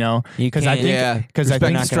Pittsburgh, right. Because I think because I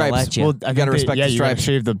think not gonna let you. Well, I gotta respect the stripes. You gotta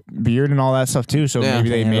shave the beard and all that stuff too. So maybe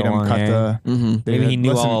they made him cut the. Maybe he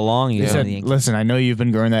knew all along. He said, "Listen, I know you've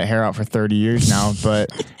been growing that hair out for 30 years now,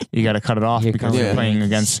 but you got to cut it off because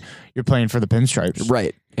you're playing for the pinstripes."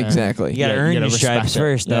 Right. Exactly. You got to earn your stripes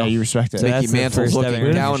first, though. Yeah, you respect it. So Mickey Mantle's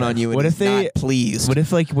looking down on you, and he's not pleased. What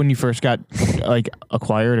if, like, when you first got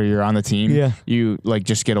acquired or you're on the team, you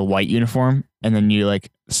just get a white uniform, and then you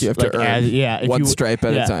have to earn one stripe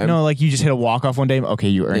at a time. No, you just hit a walk off one day. Okay,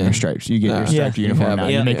 you earn your stripes. You get your striped uniform now.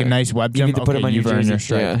 You make a nice web jump. You get to put them on your earned jersey. your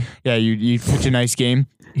stripe. Yeah, you pitch a nice game.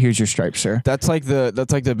 Here's your stripes, sir. That's like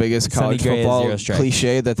the biggest college football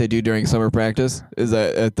cliche that they do during summer practice is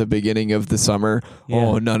that at the beginning of the summer,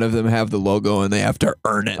 none of them have the logo and they have to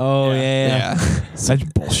earn it. Oh yeah. Such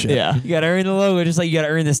bullshit. Yeah, you gotta earn the logo just like you gotta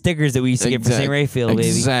earn the stickers that we used to get for St. Raphael, baby.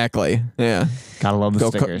 Exactly. Yeah. Gotta love the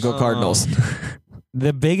stickers. Go Cardinals.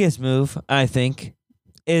 The biggest move, I think,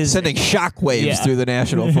 is sending shockwaves through the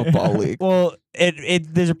National Football League. Well,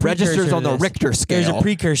 there's a registers on the Richter scale. There's a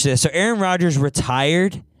precursor to this. So Aaron Rodgers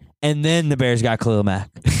retired, and then the Bears got Khalil Mack.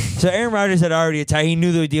 So Aaron Rodgers had already retired. He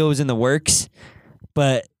knew the deal was in the works,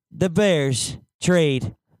 but the Bears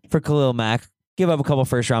trade for Khalil Mack, give up a couple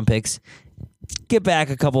first-round picks, get back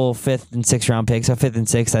a couple 5th and 6th round picks, a 5th and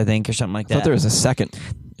 6th, I think, or something like that. I thought there was a second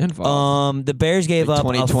involved. The Bears gave up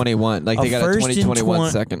 2021. They got a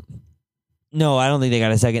 2021 second. No, I don't think they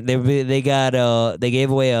got a second. They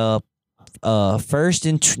gave away a first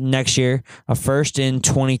in next year, a first in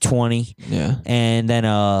 2020, and then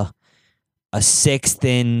a 6th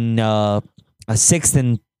in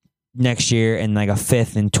next year, and like a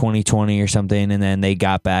 5th in 2020 or something, and then they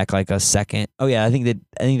got back like a second. Oh yeah, I think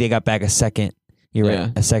they got back a second. You're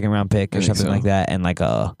right, a second round pick or something like that, and like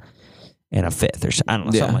a 5th or I don't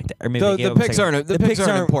know, something like that. Or maybe the picks aren't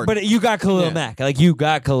important. But you got Khalil Mack. You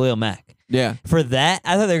got Khalil Mack. Yeah. For that,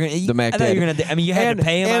 I thought they were going to. I mean, you had to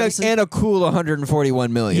pay him and a cool $141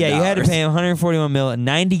 million. Yeah, you had to pay him $141 million,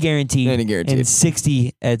 90 guaranteed, and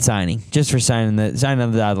 60 at signing, just for signing on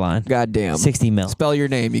the dotted line. Goddamn, 60 mil. Spell your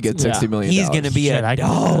name, you get $60 million. He's going to be a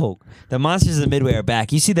dog. The Monsters of the Midway are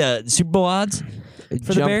back. You see the Super Bowl odds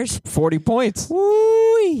for the Bears? 40 points.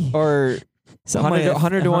 Woo! Or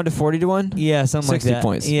 100 to 1 to 40 to 1? Yeah, something like that. 60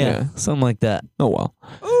 points. Yeah, something like that. Oh, well.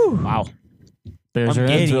 Ooh. Wow. Bears are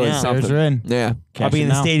in. Bears are in. Yeah. I'll be in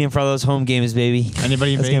the stadium for all those home games, baby.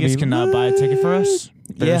 Anybody in Vegas can buy a ticket for us?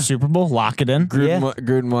 Bears Super Bowl, lock it in.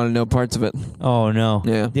 Gruden wanted no parts of it. Oh, no.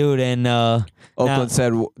 Yeah. Dude, and Oakland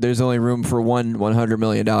said there's only room for one $100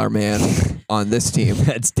 million man on this team.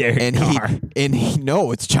 That's Derek Carr.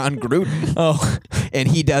 No, it's John Gruden. Oh. And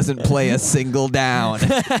he doesn't play a single down.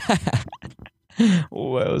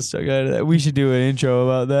 What was stuck out of that? We should do an intro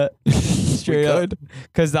about that. Straight up.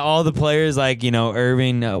 Because all the players, like,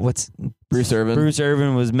 Irving, Bruce Irvin. Bruce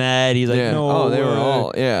Irvin was mad. He's like, no. Oh, they were all,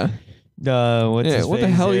 what the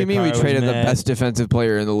hell do you mean we traded the best defensive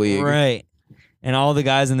player in the league? Right. And all the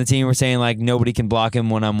guys on the team were saying, like, nobody can block him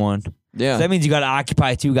one-on-one. Yeah. So that means you got to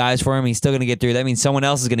occupy 2 guys for him. He's still going to get through. That means someone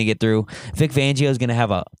else is going to get through. Vic Fangio is going to have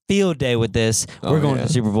a field day with this. We're going to the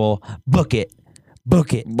Super Bowl. Book it.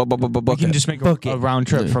 Book it. We can just make a round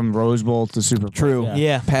trip from Rose Bowl to Super Bowl. True.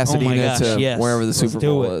 Yeah. Pasadena to wherever the Super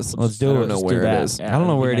Bowl is. Let's do it. I don't know where it is. I don't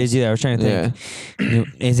know where it is either. I was trying to think.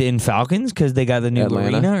 Is it in Falcons because they got the new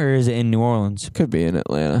arena, or is it in New Orleans? Could be in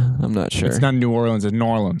Atlanta. I'm not sure. It's not New Orleans. It's New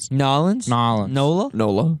Orleans. Nolans?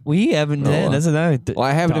 NOLA? We haven't. That's another. Well,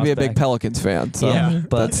 I happen to be a big Pelicans fan. So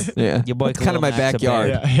but your boy, it's kind of my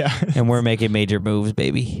backyard. Yeah. And we're making major moves,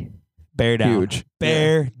 baby. Bear down. Huge.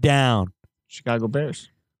 Bear down. Chicago Bears.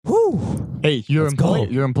 Woo! Hey, your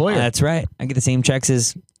employer. That's right. I get the same checks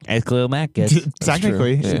as Khalil Mack gets.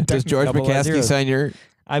 Technically. Does George McCaskey sign your?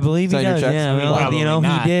 I believe he does. Yeah,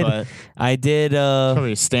 he did. I did.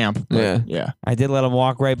 Probably a stamp. Yeah. I did let him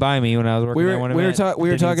walk right by me when I was working. We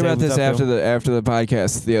were talking about this after the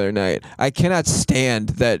podcast the other night. I cannot stand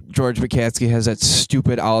that George McCaskey has that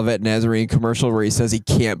stupid Olivet Nazarene commercial where he says he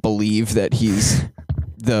can't believe that he's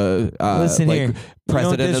the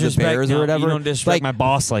president of the Bears or whatever. You don't disrespect my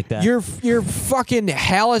boss like that. You're fucking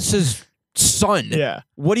Hallis's son. Yeah.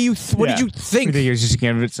 What did you think?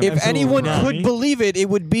 If anyone could believe it, it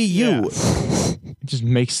would be you. It just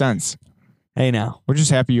makes sense. Hey, now we're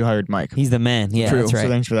just happy you hired Mike. He's the man. Yeah, True. That's right. So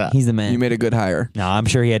thanks for that. He's the man. You made a good hire. No, I'm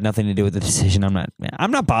sure he had nothing to do with the decision. I'm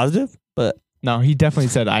not positive, but. No, he definitely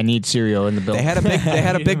said, "I need cereal in the building." They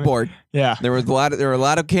had a big board. Yeah, there were a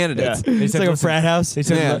lot of candidates. Yeah. It's like a frat house. They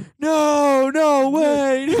said, no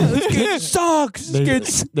way. This kid sucks.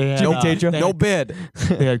 No bid.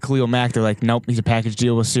 They had Khalil Mack. They're like, nope, he's a package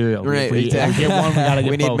deal with cereal. Right, we get one, we gotta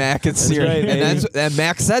get we both. need Mac and cereal. Right, and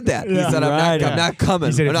Mac said that. He said, I'm not coming.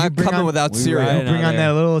 He said, I'm not coming without cereal. Bring on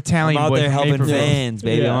that little Italian I'm out boy there helping fans,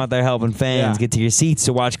 baby. Yeah. I'm out there helping fans get to your seats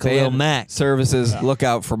to watch Khalil Mack. Services, look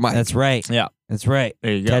out for Mike. That's right. Yeah. That's right.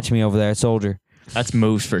 There you go. Catch me over there, soldier. That's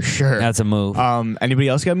moves for sure. That's a move. Anybody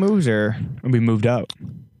else got moves, or we moved out?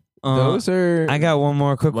 Those are. I got one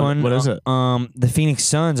more quick one. What is it? The Phoenix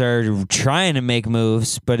Suns are trying to make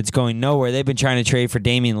moves, but it's going nowhere. They've been trying to trade for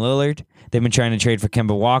Damian Lillard. They've been trying to trade for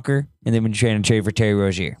Kemba Walker, and they've been trying to trade for Terry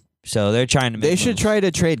Rozier. So they're trying to make They should moves. try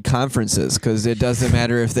to trade conferences because it doesn't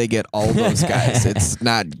matter if they get all those guys. It's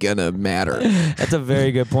not gonna matter. That's a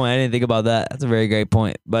very good point. I didn't think about that. That's a very great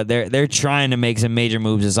point. But they're trying to make some major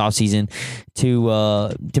moves this offseason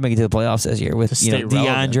to make it to the playoffs this year with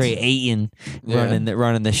DeAndre Ayton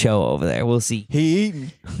running the show over there. We'll see.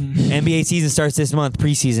 NBA season starts this month,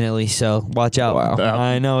 preseason at least. So watch out. Wow.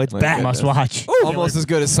 I know it's back. Must watch. Almost as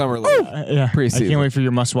good as summer league. Preseason. I can't wait for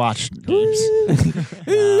your must watch games.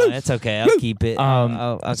 That's okay. I'll keep it.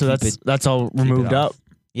 I'll so keep that's all removed out.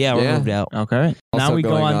 Yeah, we're moved out. Okay. Also now we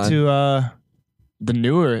go on to the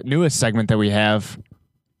newest segment that we have,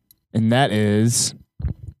 and that is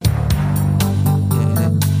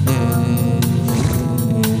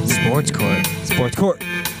Sports Court. Sports Court.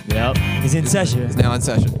 Yep. He's in session. It's now in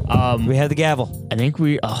session. We have the gavel. I think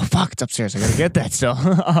it's upstairs. I gotta get that still.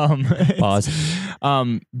 Pause.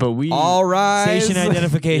 But we all rise. Station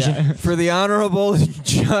identification for the honorable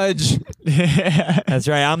judge. That's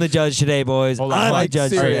right. I'm the judge today, boys. I'm the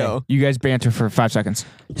judge today. You guys banter for 5 seconds.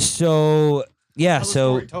 So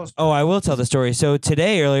I will tell the story. So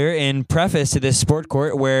today, earlier, in preface to this sport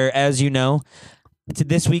court, where, as you know,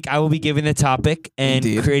 this week I will be giving the topic, and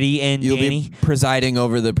Critty and You'll Danny be presiding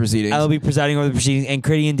over the proceedings. I will be presiding over the proceedings, and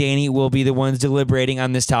Critty and Danny will be the ones deliberating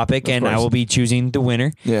on this topic, and I will be choosing the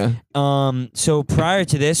winner. Yeah. So prior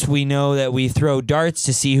to this, we know that we throw darts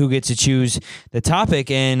to see who gets to choose the topic,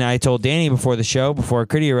 and I told Danny before the show, before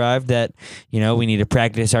Critty arrived, that we need to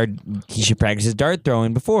practice he should practice his dart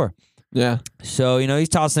throwing before. Yeah. So, he's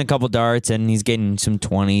tossing a couple darts and he's getting some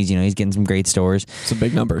 20s. He's getting some great scores. Some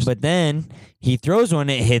big numbers. But then he throws one,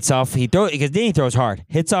 it hits off. Because then he throws hard.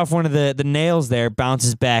 Hits off one of the nails there,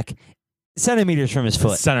 bounces back centimeters from his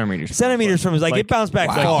foot. Centimeters from his, it bounced back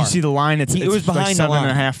far. You see the line? It was behind the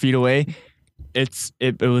line. 7.5 feet away.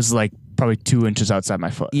 It was like probably 2 inches outside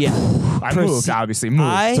my foot. Yeah. I moved, obviously.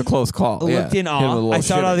 It's a close call. Looked in awe. I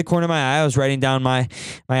saw it out of the corner of my eye. I was writing down my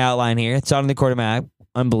outline here. I saw it in the corner of my eye.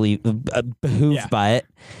 Unbelievable, behooved by it.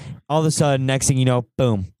 All of a sudden, next thing you know,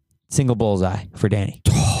 boom, single bullseye for Danny.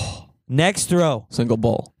 Next throw, single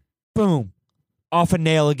bull, boom, off a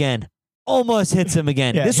nail again. almost hits him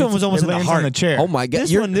again. Yeah, this one was almost in the heart. On the chair. Oh my God!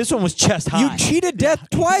 This one was chest high. You cheated death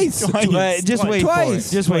twice. Just wait for it.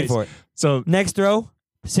 Just wait for it. So next throw,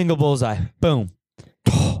 single bullseye. Boom.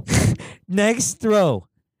 Next throw.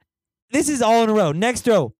 This is all in a row. Next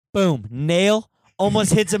throw. Boom. Nail.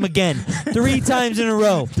 Almost hits him again. 3 times in a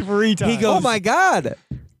row. 3 times. He goes, oh my God.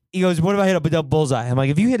 He goes, what if I hit up a double bullseye? I'm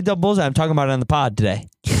like, if you hit a double bullseye, I'm talking about it on the pod today.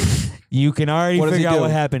 You can already figure out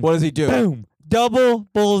what happened. What does he do? Boom. Double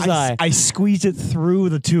bullseye. I squeezed it through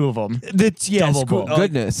the 2 of them. Double bull.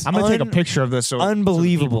 Goodness. I'm going to take a picture of this. So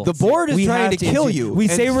unbelievable. The board is trying to kill you. We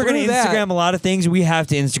say we're going to Instagram a lot of things. We have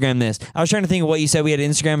to Instagram this. I was trying to think of what you said we had to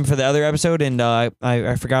Instagram for the other episode, and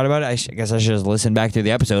I forgot about it. I guess I should have listened back to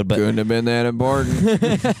the episode. But couldn't have been that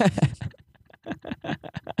important.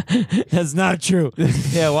 That's not true.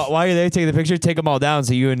 Yeah, while you're there, take the picture, take them all down,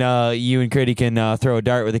 so you and Critty can throw a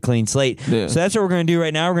dart with a clean slate. Yeah. So that's what we're gonna do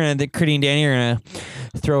right now. Critty and Danny are gonna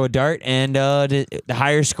throw a dart, and the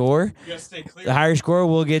higher score, stay clear. The higher score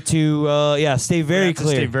will get to stay very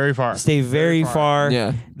clear, stay very far, stay very far.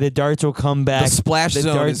 Yeah, the darts will come back. The splash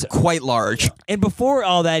zone is quite large. And before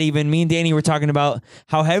all that, even me and Danny were talking about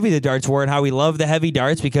how heavy the darts were and how we love the heavy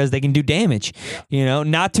darts because they can do damage. Yeah. You know,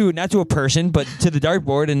 not to a person, but to the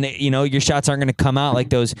dartboard, and your shots aren't going to come out like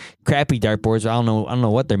those crappy dartboards. I don't know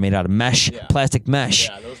what they're made out of, plastic mesh.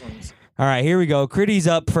 Yeah, those ones. All right, here we go. Critty's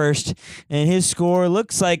up first, and his score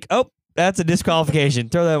looks like that's a disqualification.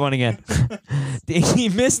 Throw that one again. He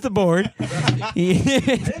missed the board. He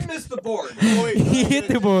didn't miss the board. He hit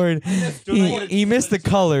the board. He missed the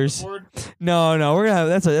colors. No, we're gonna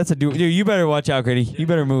have that's a dude. You better watch out, Critty. You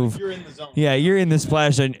better move. You're in the zone. Yeah, you're in the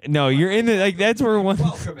splash zone. No, you're in the that's where one.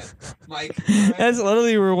 Welcome in, Mike. That's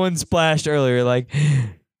literally where one splashed earlier. Like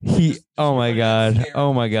he. Oh my god.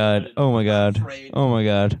 Oh my god. Oh my god. Oh my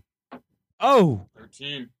god. Oh.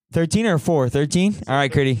 13 or 4? 13? All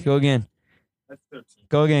right, Critty, go again. That's 13.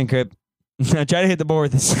 Go again, Crip. Now try to hit the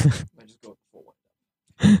board with this. I just go full.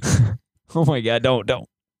 Oh my god, don't.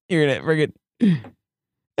 You're gonna friggin'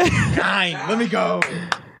 9. Let me go.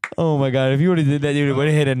 Oh my god, if you would have did that, dude, it would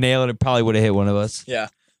have hit a nail and it probably would have hit one of us. Yeah.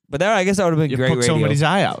 But I guess that would have been great radio. Somebody's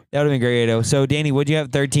eye out. That would have been great radio. So Danny, what'd you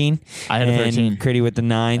have? 13? I had a 13. And Critty with the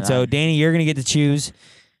 9. So Danny, you're gonna get to choose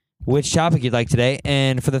which topic you'd like today,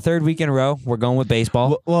 and for the 3rd week in a row, we're going with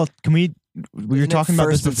baseball. Well, can we? We were talking about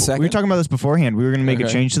this. We were talking about this beforehand. We were going to make a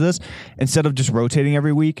change to this. Instead of just rotating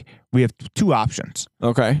every week, we have 2 options.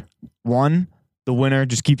 Okay. One, the winner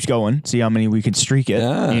just keeps going. See how many we can streak it.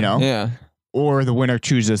 Yeah. Or the winner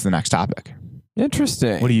chooses the next topic.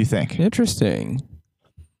 Interesting. What do you think? Interesting.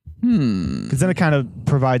 Because then it kind of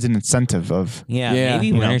provides an incentive of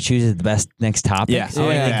maybe winner chooses the best next topic. Yeah, so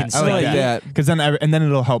I like that. Because then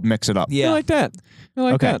it'll help mix it up. Yeah, I like that.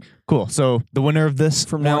 That. Cool. So the winner of this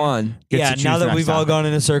from now on, now that we've all gone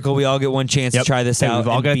in a circle, we all get one chance to try this out. We've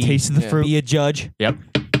all got a taste of the fruit. Be a judge. Yep.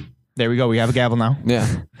 There we go. We have a gavel now. Yeah.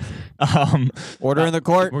 Order in the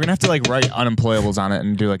court. We're gonna have to write unemployables on it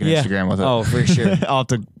and do an Instagram with it. Oh, for sure. I'll have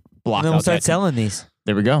to block. And then we'll start selling these.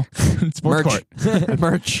 There we go. Sports court.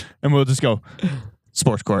 Merch. And we'll just go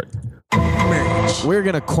sports court. Merch. We're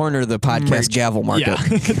going to corner the podcast gavel market. Yeah.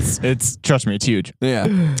 it's trust me, it's huge.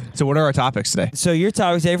 Yeah. So what are our topics today? So your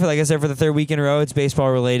topics today, like I said, for the 3rd week in a row, it's baseball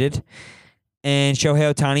related. And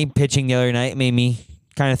Shohei Ohtani pitching the other night made me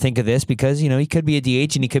kind of think of this because, he could be a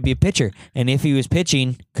DH and he could be a pitcher. And if he was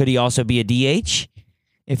pitching, could he also be a DH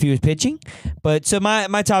if he was pitching? But so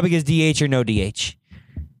my topic is DH or no DH.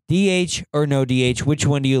 DH or no DH, which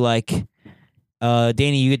one do you like?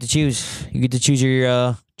 Danny, you get to choose. You get to choose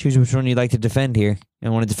choose which one you'd like to defend here.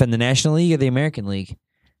 And want to defend the National League or the American League?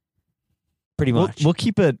 Pretty much. We'll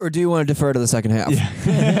keep it. Or do you want to defer to the second half?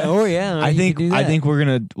 Yeah. I think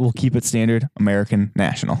we'll keep it standard American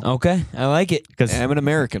National. Okay, I like it. Because I'm an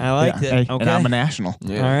American. I like it. Okay. And I'm a national.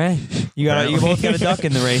 Yeah. All right. You both got a duck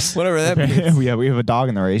in the race. Whatever that means. we have a dog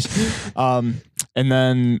in the race. And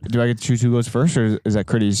then, do I get to choose who goes first, or is that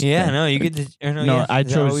Critty's? Yeah, thing? No, you get to. No, I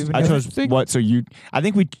chose what? So I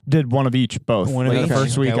think we did one of each, both. One of each. The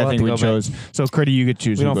first week, I think we chose. Back. So Critty, you get to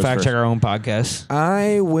choose. We who don't goes fact first. check our own podcast.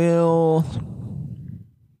 I will.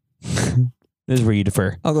 This is where you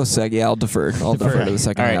defer. I'll go second. Yeah, I'll defer. I'll defer to the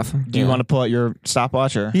second half. Do you want to pull out your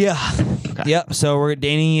stopwatch or? Yeah. Okay. Yep. So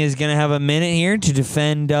Danny is gonna have a minute here to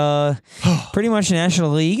defend pretty much the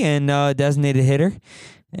National League and designated hitter,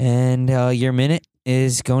 and your minute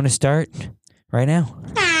is going to start right now.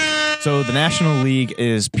 So the National League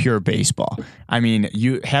is pure baseball. I mean,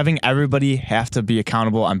 having everybody have to be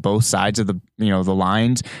accountable on both sides of the the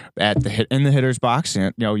lines in the hitter's box.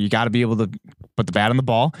 You got to be able to put the bat on the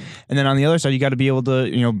ball. And then on the other side, you got to be able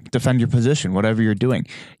to, defend your position, whatever you're doing.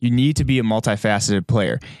 You need to be a multifaceted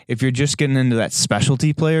player. If you're just getting into that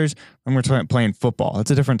specialty players, and we're playing football, it's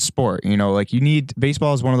a different sport.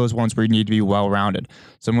 Baseball is one of those ones where you need to be well-rounded.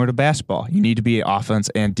 Similar to basketball, you need to be offense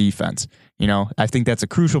and defense. I think that's a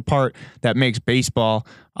crucial part that makes baseball,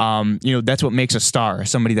 that's what makes a star,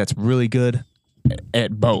 somebody that's really good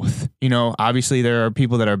at both. Obviously there are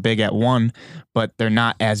people that are big at one, but they're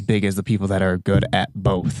not as big as the people that are good at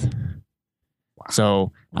both.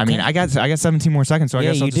 So, okay. I got 17 more seconds, so I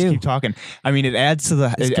guess I'll just keep talking. It adds to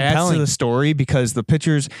the story because the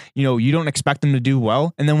pitchers, you don't expect them to do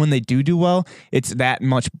well, and then when they do well, it's that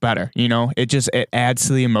much better. It adds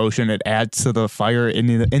to the emotion, it adds to the fire in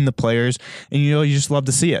the players, and you just love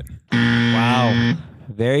to see it. Wow.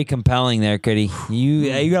 Very compelling there, Critty.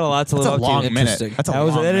 You got a lot to live up to.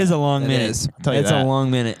 That is a long minute. That's a long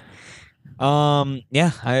minute.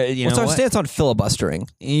 Yeah. What's our stance on filibustering?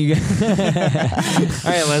 All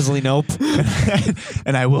right, Leslie. Nope.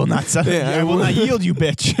 And I will not. I will not yield, you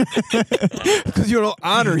bitch. Because you don't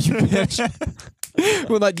honor, you bitch.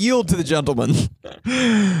 Will not yield to the gentleman.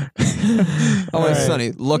 Always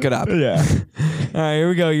sunny. Look it up. Yeah. All right, here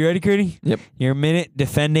we go. You ready, Critty? Yep. Your minute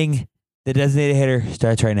defending the designated hitter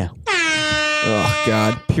starts right now. Oh,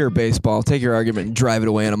 God. Pure baseball. Take your argument and drive it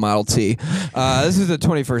away in a Model T. This is the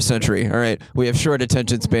 21st century, all right? We have short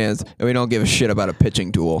attention spans, and we don't give a shit about a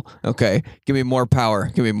pitching duel, okay? Give me more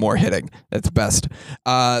power. Give me more hitting. That's best.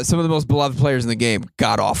 Some of the most beloved players in the game,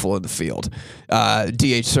 god-awful in the field.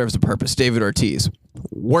 DH serves a purpose. David Ortiz,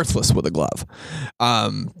 worthless with a glove.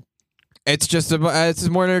 It's just it's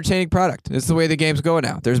a more entertaining product. It's the way the game's going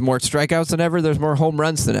now. There's more strikeouts than ever. There's more home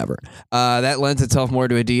runs than ever. That lends itself more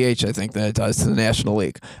to a DH, I think, than it does to the National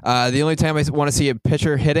League. The only time I want to see a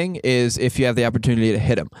pitcher hitting is if you have the opportunity to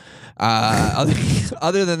hit him.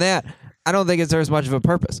 Other than that, I don't think it serves much of a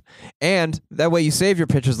purpose. And that way you save your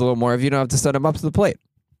pitchers a little more if you don't have to set them up to the plate.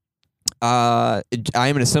 I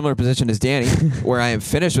am in a similar position as Danny, where I am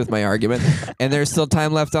finished with my argument, and there's still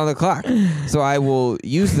time left on the clock. So I will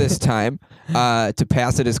use this time to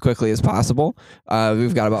pass it as quickly as possible.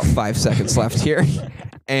 We've got about 5 seconds left here,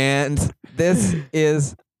 and this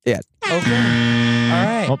is it. Okay. All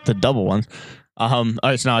right. Oh, the double one. All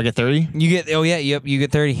right, so now I get 30? You get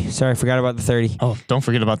 30. Sorry, I forgot about the 30. Oh, don't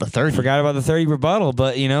forget about the 30. Forgot about the 30 rebuttal,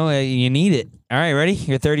 but you need it. All right, ready?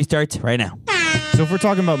 Your 30 starts right now. So if we're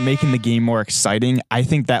talking about making the game more exciting, I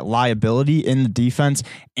think that liability in the defense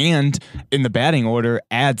and in the batting order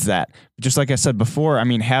adds that. Just like I said before,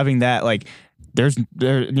 having that, there's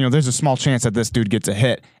a small chance that this dude gets a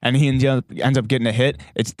hit, and he ends up getting a hit.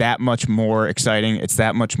 It's that much more exciting. It's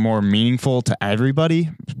that much more meaningful to everybody,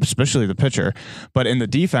 especially the pitcher. But in the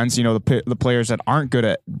defense, the players that aren't good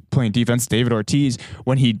at playing defense, David Ortiz,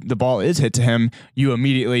 when the ball is hit to him, you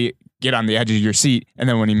immediately get on the edge of your seat, and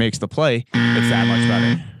then when he makes the play, it's that much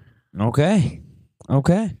better. Okay.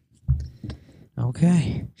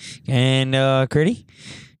 And Critty, you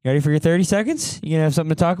ready for your 30 seconds? You gonna have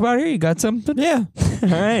something to talk about here? You got something? Yeah. All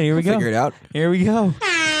right, here we go. Figure it out. Here we go.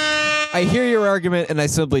 I hear your argument, and I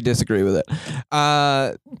simply disagree with it.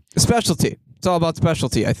 Specialty. It's all about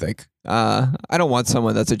specialty, I think. I don't want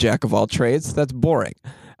someone that's a jack of all trades. That's boring.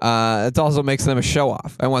 It also makes them a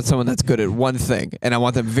show-off. I want someone that's good at one thing, and I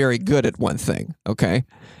want them very good at one thing, okay?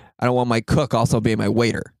 I don't want my cook also being my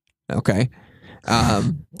waiter, okay?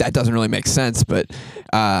 That doesn't really make sense, but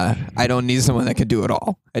I don't need someone that can do it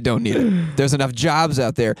all. I don't need it. There's enough jobs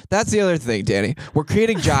out there. That's the other thing, Danny. We're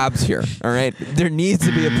creating jobs here, all right? There needs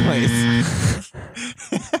to be a place.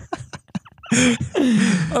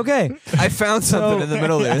 Okay. I found something in the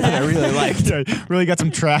middle there that I really liked. Really got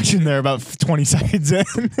some traction there about 20 seconds in.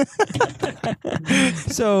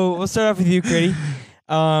 So we'll start off with you, Critty.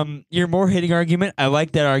 Your more hitting argument, I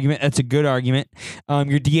like that argument. That's a good argument.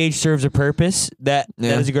 Your DH serves a purpose. That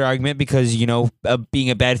is a good argument because, being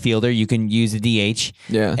a bad fielder, you can use the DH.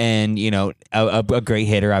 Yeah. And, a great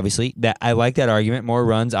hitter, obviously. That I like that argument. More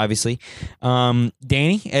runs, obviously.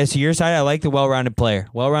 Danny, as to your side, I like the well-rounded player.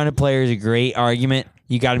 Well-rounded player is a great argument.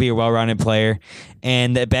 You got to be a well-rounded player.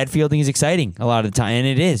 And that bad fielding is exciting a lot of the time. And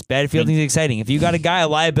it is. Bad fielding is exciting. If you got a guy, a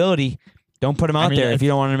liability, don't put him out there if you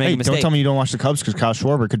don't want to make a mistake. Don't tell me you don't watch the Cubs because Kyle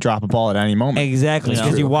Schwarber could drop a ball at any moment. Exactly,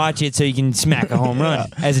 because you watch it so you can smack a home run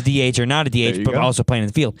as a DH or not a DH, but also playing in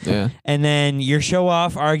the field. Yeah. And then your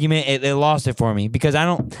show-off argument, it lost it for me because I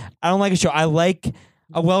don't like a show. I like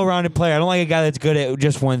a well-rounded player. I don't like a guy that's good at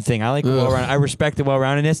just one thing. I like well-rounded. I respect the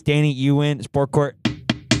well-roundedness. Danny, you win. Sport Court.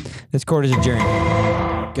 This court is adjourned.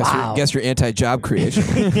 Guess you're anti-job creation.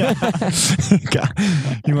 God.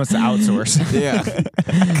 He wants to outsource. Yeah.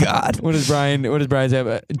 God. What does Brian's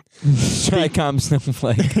have? Tri-com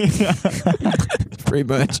snowflake. Pretty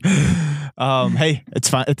much. Hey, it's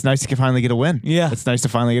fine. It's nice to finally get a win. Yeah. It's nice to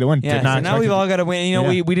finally get a win. Yeah. So now we've all got to win. You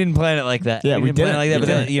know, we didn't plan it like that. Yeah, we didn't plan it like that, but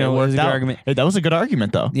then, it was a good argument. Hey, that was a good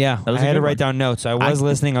argument, though. Yeah. I had to write down notes. I was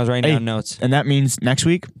listening. I was writing down notes. And that means next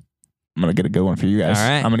week, I'm going to get a good one for you guys. All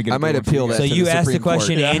right. I'm going to get I might appeal that. So you ask the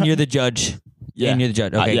question Court. and you're the judge. Yeah. And you're the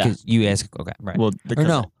judge. Okay. Because you ask. Okay. Right. Well, or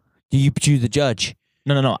no. You choose the judge.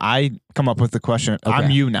 No. I come up with the question. Okay.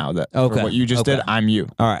 I'm you now. For what you just did, I'm you.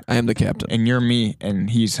 All right. I am the captain. And you're me, and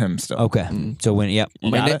he's him still. Okay. So when,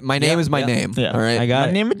 My name is my name. Yeah. All right. I got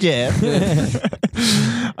my name is Jeff.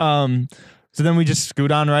 So then we just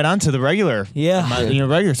scoot on right on to the regular. Yeah.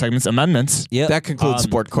 Regular segments, amendments. Yeah. That concludes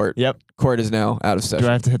Sport Court. Yep. Court is now out of session. Do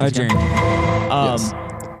I have to hit this Adjourn. Yes.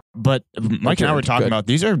 But Mike and I were talking about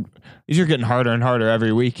these are getting harder and harder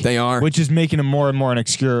every week. They are, which is making them more and more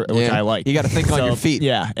obscure, which I like. You got to think on your feet.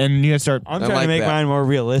 Yeah, and you got to start. I'm trying to make mine more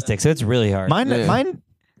realistic, so it's really hard. Mine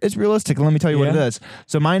is realistic. Let me tell you what it is.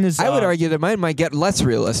 So mine is. I would argue that mine might get less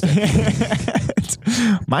realistic.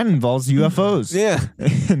 Mine involves UFOs. Yeah,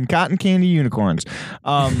 and cotton candy unicorns.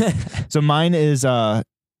 So mine is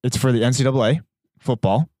it's for the NCAA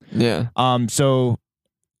football. Yeah. So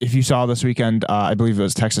if you saw this weekend, I believe it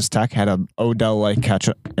was Texas Tech had a Odell-like catch,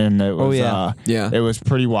 and it was it was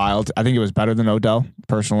pretty wild. I think it was better than Odell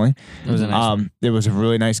personally. It was a nice one. It was a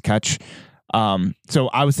really nice catch. So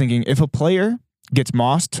I was thinking, if a player gets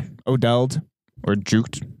mossed, Odell'd, or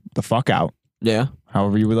juked the fuck out,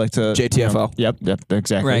 however you would like to, JTFO. Yep,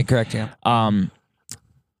 exactly. Right, correct. Yeah.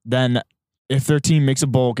 Then if their team makes a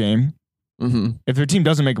bowl game. Mm-hmm. If their team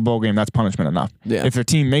doesn't make a bowl game, that's punishment enough. Yeah. If their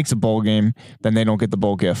team makes a bowl game, then they don't get the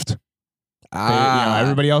bowl gift.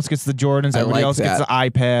 Everybody else gets the Jordans. Everybody else gets the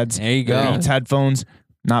iPads. There you go. Gets headphones.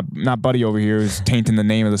 Not Buddy over here who's tainting the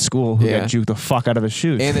name of the school who got juked the fuck out of his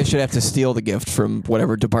shoes. And they should have to steal the gift from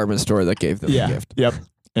whatever department store that gave them the gift. Yep.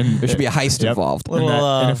 And there should be a heist involved.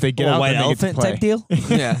 And if they get out, white then elephant type deal.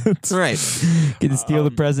 Yeah, that's right. Get to steal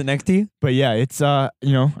the present next to you. But yeah, it's I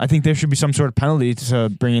think there should be some sort of penalty to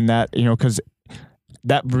bringing that, because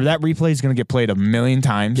that replay is going to get played a million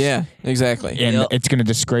times. Yeah, exactly. And it's going to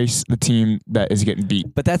disgrace the team that is getting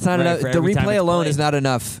beat. But that's not enough. The replay alone is not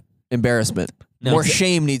enough embarrassment. No, more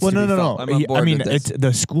shame needs to be felt. It's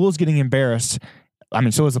the school's getting embarrassed. I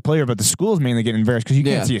mean, so is the player, but the school's mainly getting embarrassed because you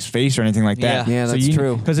can't see his face or anything like that. Yeah, that's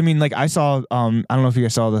true. Because I saw, I don't know if you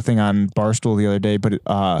guys saw the thing on Barstool the other day, but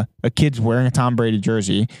a kid's wearing a Tom Brady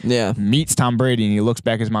jersey. Yeah, meets Tom Brady and he looks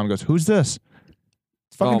back at his mom and goes, "Who's this?"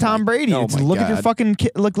 It's fucking Tom Brady. Look at your fucking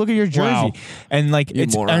kid. Look at your jersey. Wow. And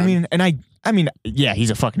it's. Moron. I mean, yeah, he's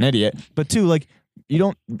a fucking idiot. But too, you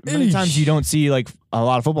don't. Many times you don't see a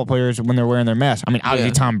lot of football players when they're wearing their mask. I mean,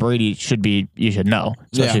 obviously Tom Brady should be. You should know,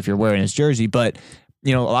 especially if you're wearing his jersey. But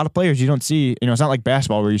a lot of players you don't see. It's not like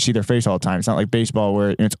basketball where you see their face all the time. It's not like baseball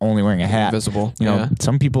where it's only wearing a hat. Invisible.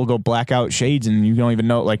 Some people go blackout shades and you don't even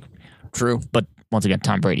know. True. But once again,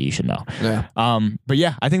 Tom Brady, you should know. Yeah. But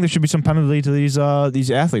yeah, I think there should be some penalty to these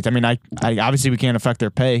athletes. I mean, I obviously we can't affect their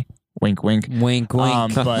pay. Wink, wink. Wink,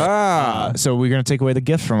 wink. But so we're gonna take away the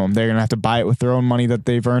gift from them. They're gonna have to buy it with their own money that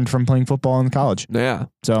they've earned from playing football in college. Yeah.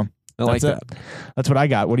 So I like that. That's what I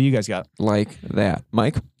got. What do you guys got? Like that,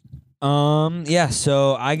 Mike? Yeah.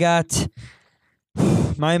 So I got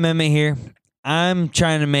my amendment here. I'm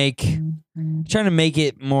trying to make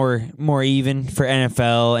it more even for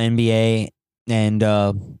NFL, NBA, and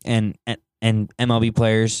MLB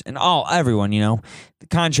players and everyone. The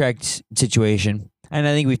contract situation. And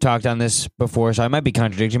I think we've talked on this before, so I might be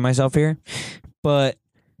contradicting myself here. But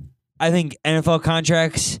I think NFL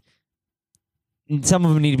contracts, some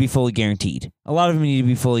of them need to be fully guaranteed. A lot of them need to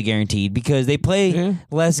be fully guaranteed because they play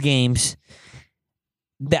less games.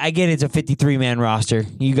 I get it's a 53-man roster.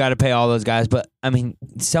 You got to pay all those guys. But, I mean,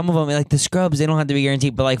 some of them, like the scrubs, they don't have to be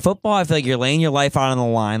guaranteed. But, football, I feel like you're laying your life out on the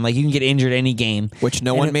line. You can get injured any game. Which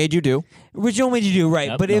no one made you do. Which no one made you do,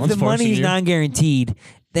 right. Yep, but if the money is non-guaranteed,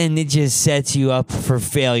 then it just sets you up for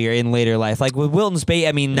failure in later life. Like with Wilton Spate,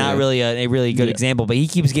 I mean, not really a really good example, but he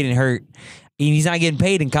keeps getting hurt. He's not getting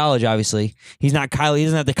paid in college, obviously. He doesn't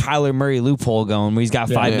have the Kyler Murray loophole going where he's got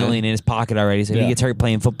 $5 million in his pocket already. So if he gets hurt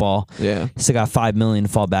playing football, he's still got $5 million to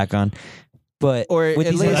fall back on. But with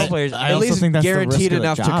these NFL players, at least guaranteed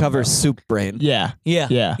enough to cover soup brain. Yeah,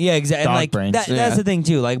 exactly. And that's the thing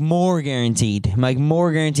too. More guaranteed. And with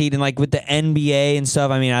the NBA and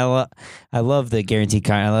stuff. I mean, I love the guaranteed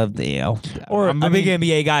kind. I love the I'm a big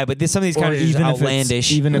NBA guy, but some of these kind of just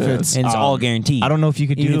outlandish. Even if it's all guaranteed. I don't know if you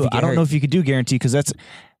could do. I don't know if you could do guaranteed because that's.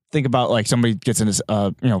 think about like somebody gets in this,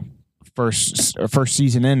 first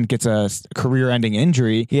season in gets a career-ending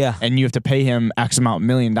injury, and you have to pay him X amount $1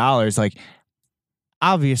 million. Like,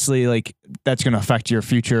 obviously, like that's going to affect your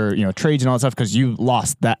future, trades and all that stuff because you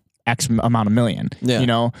lost that X amount of million.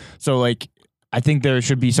 So like, I think there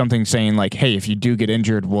should be something saying like, hey, if you do get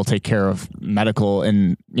injured, we'll take care of medical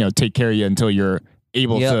and take care of you until you're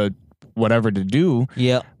able to whatever to do.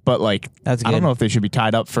 But like, I don't know if they should be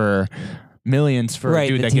tied up for millions for a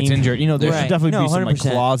dude that gets injured. There should definitely be some like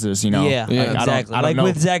clauses. Exactly. I don't know.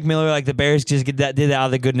 With Zach Miller, like the Bears just did that out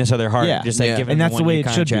of the goodness of their heart. Just like give him and that's the way it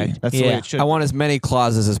contract. Should be. That's the way it should. I want as many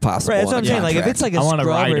clauses as possible. Right, that's what I'm saying. Like if it's like a scrub,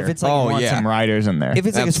 or if it's like I want some riders in there. If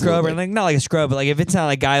it's like a scrub, or like not like a scrub, but like if it's not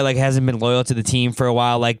like a guy like hasn't been loyal to the team for a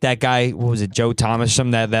while, like that guy, what was it, Joe Thomas,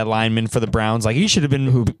 that lineman for the Browns, like he should have been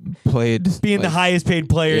who played being the highest paid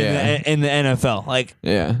player in the NFL. Like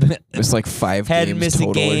it's like 5 hadn't games missed a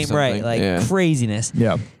total game, right? Like craziness.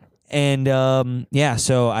 Yeah. And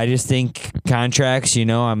so I just think contracts,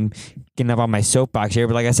 I'm getting up on my soapbox here,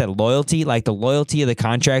 but like I said, loyalty, like the loyalty of the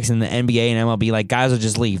contracts in the NBA and MLB, like guys will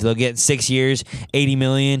just leave. They'll get 6 years, 80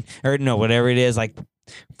 million, or no, whatever it is, like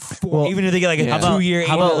even if they get like a 2-year,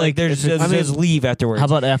 how about like there's just leave afterwards? How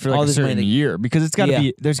about after like a certain year? Because it's got to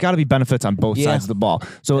be, there's got to be benefits on both sides of the ball.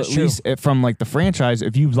 So that's at least from like the franchise,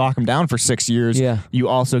 if you lock them down for 6 years, you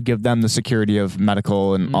also give them the security of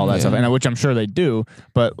medical and all that stuff, and which I'm sure they do.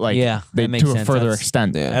 But like they to a further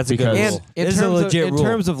extent. That's a good rule. In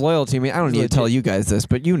terms of loyalty, I mean, I don't need to tell you guys this,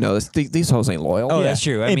 but this. These hoes ain't loyal. Oh, that's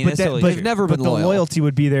true. I mean, they've never been loyal. The loyalty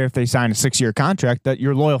would be there if they sign a 6-year contract that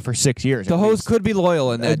you're loyal for 6 years. The hoes could be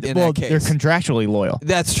loyal in that. Well, they're contractually loyal.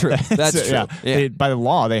 That's true. That's true. Yeah. By the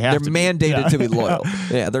law, they have they're mandated to be loyal.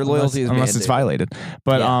 Their loyalty is unless mandated. It's violated.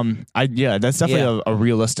 But that's definitely a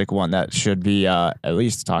realistic one that should be at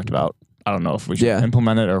least talked about. I don't know if we should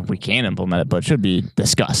implement it or if we can implement it, but it should be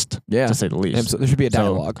discussed. To say the least. There should be a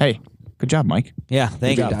dialogue. So, hey. Good job, Mike. Yeah,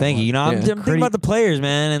 thank you. I'm thinking about the players,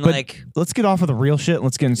 man, and like let's get off of the real shit. And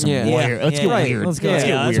let's get in some weird. Let's get weird. Let's get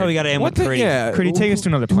weird. That's why we got to end with Critty. Critty, take us to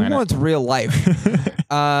another planet. Who wants real life?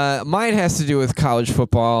 Mine has to do with college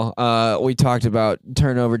football. We talked about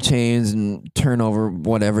turnover chains and turnover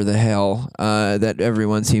whatever the hell that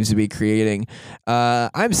everyone seems to be creating.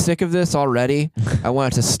 I'm sick of this already. I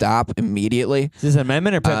want it to stop immediately. Is this an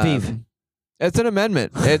amendment or pet peeve? It's an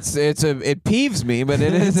amendment. It peeves me, but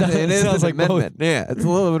it is an amendment. Both. Yeah, it's a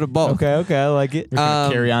little bit of both. Okay, I like it. We're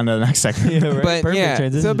gonna carry on to the next segment. But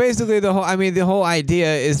transition. So basically the whole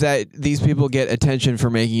idea is that these people get attention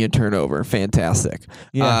for making a turnover. Fantastic.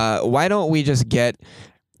 Why don't we just get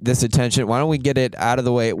this attention? Why don't we get it out of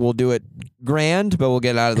the way? We'll do it grand, but we'll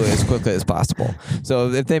get it out of the way as quickly as possible.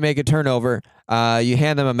 So if they make a turnover, you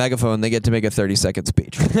hand them a megaphone, they get to make a 30-second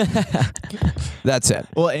speech. That's it.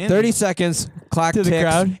 Well, 30 seconds, clock ticks, the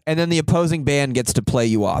crowd, and then the opposing band gets to play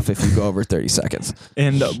you off if you go over 30 seconds.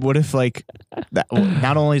 And what if like that?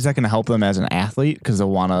 Not only is that going to help them as an athlete because they'll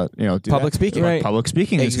want to do public that, speaking, right? Public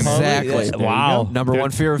speaking, exactly. Wow, number one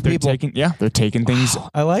fear of people. They're taking things.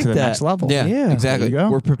 I like to the that. next level. Yeah, exactly.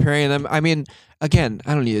 We're preparing them. I mean, again,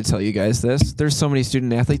 I don't need to tell you guys this. There's so many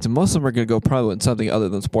student athletes, and most of them are going to go probably in something other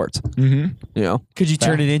than sports. Could you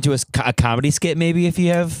turn it into a comedy skit maybe if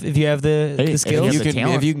you have the skills?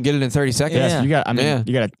 If you can get it in 30 seconds. Yes, you got. I mean,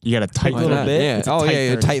 you got a tight little bit. Yeah. A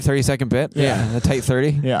tight 30-second bit. Yeah, a tight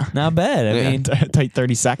 30. Yeah, not bad. I mean, tight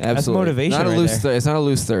 30 seconds. Absolutely. That's motivation. Not a loose. It's not a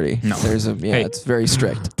loose 30. No, there's a it's very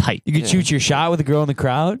strict. Tight. You could shoot your shot with a girl in the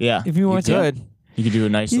crowd. Yeah, if you want to. You could do a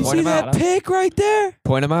nice. You see that pick right there?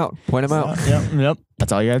 Point him out. Yep.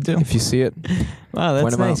 That's all you got to do. If you see it. Wow,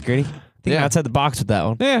 that's nice, Gritty. Think outside the box with that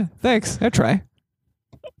one. Yeah, thanks. I try.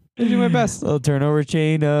 I do my best. Little turnover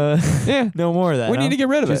chain. No more of that. We need to get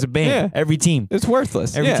rid of it. Just a band. Every team. It's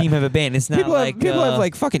worthless. Every team have a band. It's not people have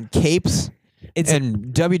like fucking capes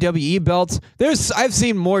and WWE belts. I've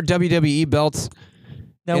seen more WWE belts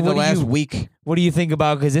in the last week. What do you think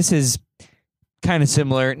about? Because this is kind of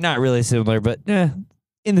similar, not really similar, but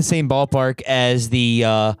in the same ballpark as the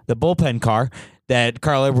bullpen car that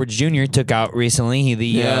Carl Edwards Jr. took out recently.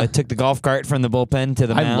 He took the golf cart from the bullpen to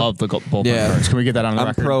the mound. I love the bullpen carts. Can we get that on the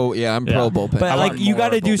record? I'm pro bullpen. But like you got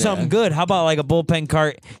to do something good. How about like a bullpen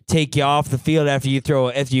cart take you off the field after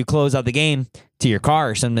you close out the game to your car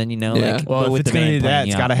or something? Like, well, if it's going to do that,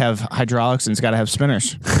 it's got to have hydraulics and it's got to have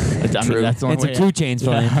spinners. True. That's the only way. It's a 2 Chainz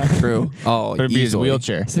playing. True. Oh, it'd be his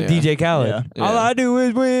wheelchair. It's a DJ Khaled. Yeah. All I do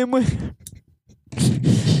is win.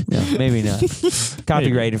 No, maybe not.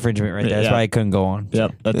 Copyright infringement right there. That's why I couldn't go on.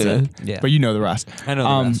 Yep, that's it. Yeah. But you know the rest. I know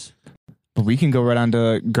the rest. we can go right on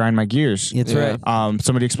to grind my gears. That's right.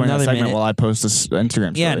 Somebody explain that segment while I post this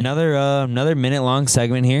Instagram story. Yeah, another minute-long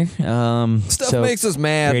segment here. Stuff makes us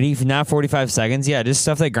mad. Ready? Not 45 seconds. Yeah, just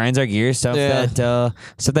stuff that grinds our gears, stuff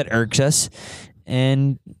that irks us.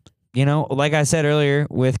 And, like I said earlier,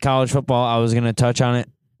 with college football, I was going to touch on it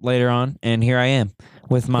later on, and here I am.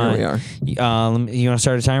 With my, here we are. You want to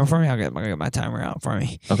start a timer for me? I'll get my timer out for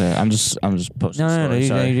me. Okay, I'm just posting. No, do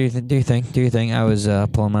your thing. Do your thing. I was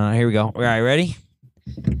pulling mine out. Here we go. All right, ready?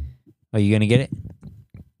 Are you gonna get it?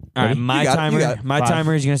 All right, my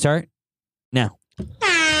timer is gonna start now.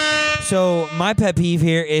 So my pet peeve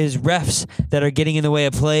here is refs that are getting in the way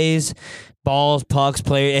of plays, balls, pucks,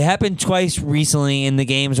 players. It happened twice recently in the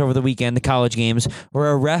games over the weekend, the college games,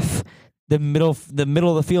 where a ref. The middle of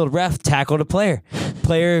the field ref tackled a player.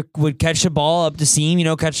 Player would catch the ball up the seam,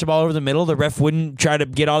 catch the ball over the middle. The ref wouldn't try to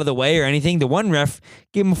get out of the way or anything. The one ref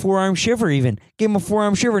gave him a forearm shiver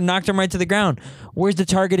knocked him right to the ground. Where's the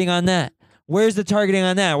targeting on that? Where's the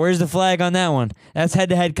flag on that one? That's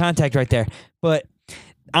head-to-head contact right there. But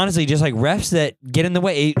honestly, just like refs that get in the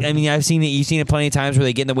way. I mean, you've seen it plenty of times where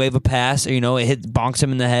they get in the way of a pass or, it bonks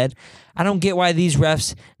them in the head. I don't get why these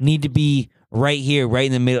refs need to be right here, right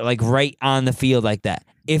in the middle, like right on the field like that.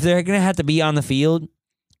 If they're going to have to be on the field,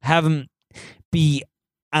 have them be,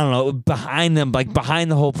 I don't know, behind them, like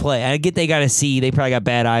behind the whole play. I get they got to see. They probably got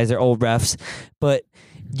bad eyes. They're old refs. But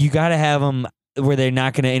you got to have them where they're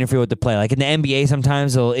not going to interfere with the play. Like in the NBA,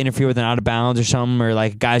 sometimes they'll interfere with an out of bounds or something, or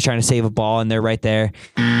like guys trying to save a ball and they're right there.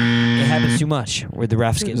 It happens too much where the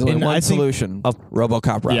refs get. There's one solution of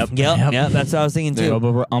RoboCop ref. Yep. That's what I was thinking too.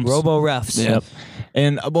 Robo refs. Yep.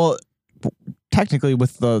 And technically,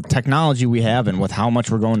 with the technology we have and with how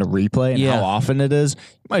much we're going to replay and how often it is,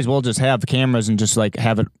 you might as well just have the cameras and just like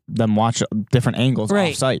have them watch different angles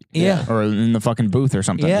off site, or in the fucking booth or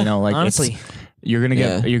something. Honestly. You're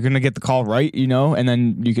gonna get the call right, and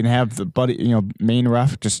then you can have the main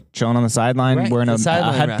ref just chilling on the sideline wearing a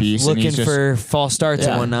headpiece, looking for false starts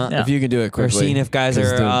and whatnot. If you can do it quickly, or seeing if guys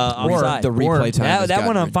are offside. The replay time. That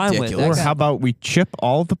one I'm fine with. Or how about we chip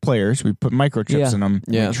all of the players, we put microchips in them,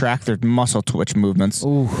 we track their muscle twitch movements,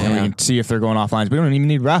 and we can see if they're going offline. We don't even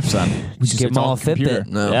need refs then. We just give them all a Fitbit.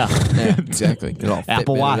 No. Yeah, exactly.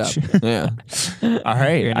 Apple Watch. Yeah. All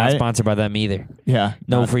right. You're not sponsored by them either. Yeah.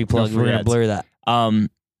 No free plug. We're gonna blur that.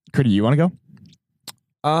 Critty, you want to go?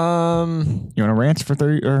 You want to rant for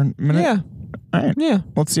 30 or a minute? Yeah. All right. Yeah.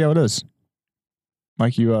 Let's see how it is.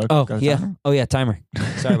 Mike, you timer? Timer.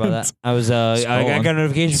 Sorry about that. I was I got a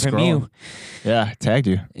notification from you. Yeah, tagged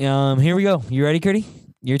you. Here we go. You ready, Critty?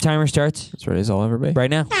 Your timer starts. As ready as I'll ever be. Right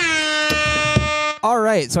now. All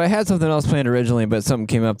right, so I had something else planned originally, but something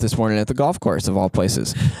came up this morning at the golf course, of all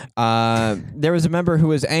places. There was a member who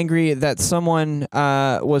was angry that someone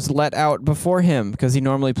was let out before him because he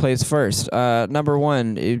normally plays first. Number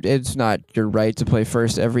one, it's not your right to play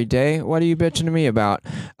first every day. What are you bitching to me about?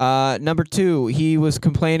 Number two, he was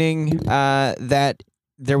complaining that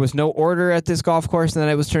there was no order at this golf course and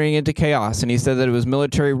that it was turning into chaos. And he said that it was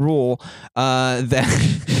military rule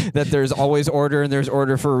that there's always order and there's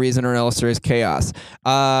order for a reason or else there is chaos.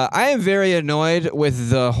 I am very annoyed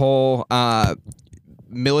with the whole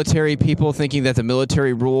military people thinking that the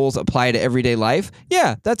military rules apply to everyday life.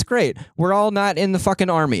 Yeah, that's great. We're all not in the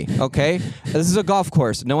fucking army, okay? This is a golf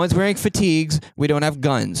course. No one's wearing fatigues. We don't have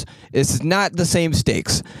guns. This is not the same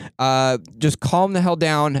stakes. Just calm the hell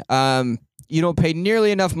down. You don't pay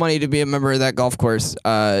nearly enough money to be a member of that golf course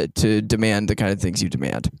to demand the kind of things you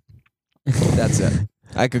demand. That's it.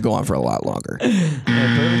 I could go on for a lot longer.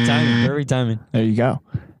 Perfect timing. There you go.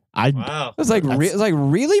 Wow. It's like,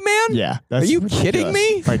 really, man? Yeah. Are you kidding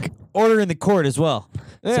me? Like order in the court as well.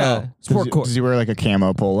 Yeah. So, sport court. Does he wear like a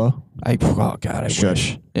camo polo? Oh God, I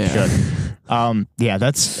wish. Yeah. Should. Yeah,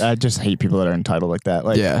 I just hate people that are entitled like that.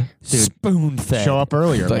 Like, yeah. Dude, spoon fed. Show up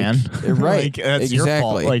earlier, man. Right. Like, that's your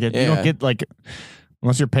fault. Like, you don't get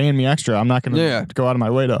unless you're paying me extra, I'm not going to go out of my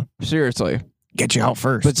way to seriously get you out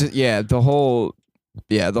first. But the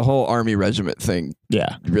whole army regiment thing.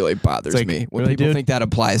 Yeah, really bothers me when really, people think that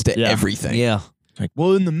applies to everything. Yeah. It's like,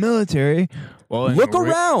 well, in the military. Well, look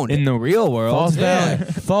around in the real world. False Valley.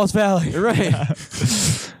 False Valley. Right.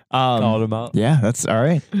 Called him out. Yeah, that's all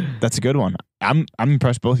right. That's a good one. I'm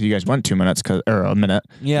impressed both of you guys went 2 minutes or a minute.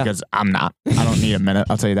 Yeah. Because I'm not. I don't need a minute.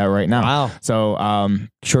 I'll tell you that right now. Wow. So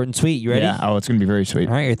short and sweet. You ready? Yeah. Oh, it's gonna be very sweet.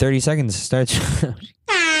 All right, your 30 seconds starts.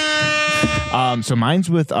 So mine's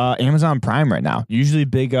with Amazon Prime right now. Usually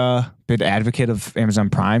big advocate of Amazon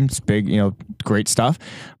Prime. It's big, great stuff.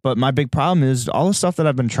 But my big problem is all the stuff that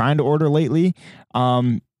I've been trying to order lately.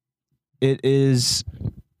 It is,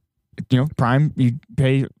 Prime, you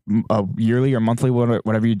pay yearly or monthly,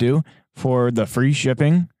 whatever you do. for the free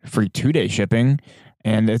shipping, free 2-day shipping,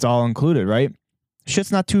 and it's all included, right?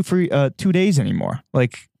 Shit's not 2 days anymore.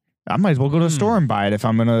 Like, I might as well go to the store and buy it if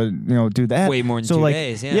I'm gonna, do that. Way more than 2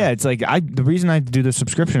 days. Yeah. Yeah, it's like the reason I do the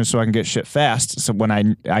subscription is so I can get shit fast. So when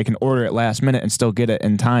I can order it last minute and still get it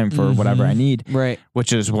in time for whatever I need. Right.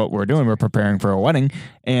 Which is what we're doing. We're preparing for a wedding,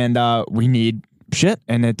 and we need shit,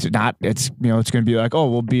 and it's going to be like,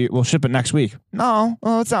 oh, we'll ship it next week. No,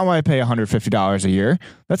 that's not why I pay $150 a year.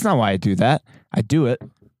 That's not why I do that. I do it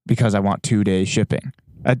because I want 2-day shipping.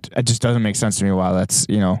 It just doesn't make sense to me why that's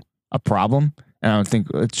a problem. And I don't think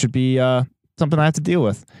it should be something I have to deal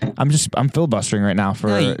with. I'm filibustering right now for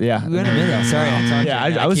Sorry,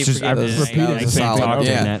 I was repeating the same thing.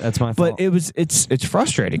 Yeah, that's my fault. But it's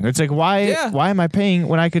frustrating. It's like why am I paying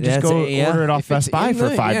when I could just go order it off Best Buy for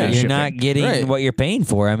 5 days? You're not getting what you're paying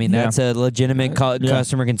for. I mean, that's a legitimate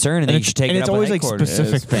customer concern, and you should take it up. And it's always like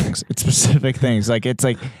specific things. It's specific things. Like it's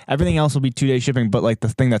like everything else will be 2-day shipping, but like the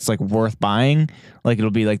thing that's like worth buying, like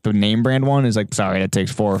it'll be like the name brand one is like, sorry, that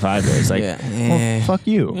takes 4 or 5 days. Like, well, fuck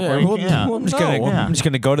you. I'm just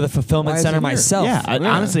gonna go to the fulfillment center myself. Yeah,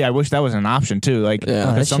 honestly, I wish that was an option too. Like,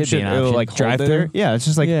 some shit it'll like drive through. Yeah, it's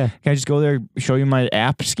just like, can I just go there, show you my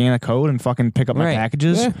app, scan a code, and fucking pick up my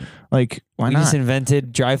packages? Yeah. Like, why not? You just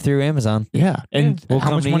invented drive-through Amazon. Yeah, and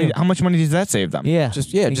how much money does that save them? Yeah,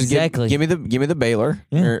 just exactly. Give me the baler,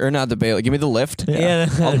 or not the baler. Give me the lift. Yeah,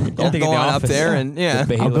 I'll go on up there, and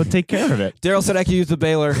I'll go take care of it. Daryl said I could use the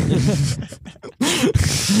baler.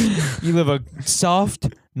 You live a soft,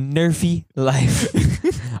 nerfy life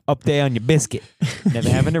up there on your biscuit, never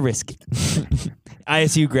having to risk it.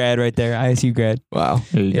 ISU grad right there. ISU grad. Wow.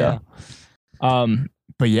 There you go.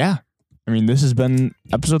 But yeah, I mean, this has been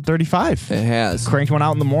episode 35. It has. Cranked one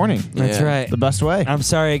out in the morning. That's right. The best way. I'm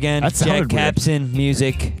sorry again. Jack Capson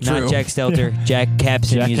music, not Jack Stelter. Jack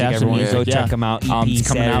Capson music. Everyone, go check him out. EP it's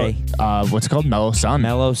coming Saturday. out. What's it called? Mellow Sun.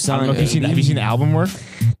 Mellow Sun. I don't know if have you seen the album work?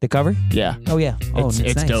 The cover? Yeah. Oh yeah. Oh, it's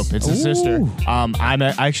nice. dope. It's his sister.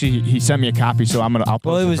 He sent me a copy, so I'll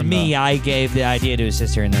post it was me. I gave the idea to his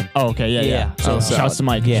sister, and then. Oh, okay. Yeah. So shouts to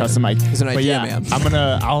Mike. Shouts to Mike. It's an idea, man.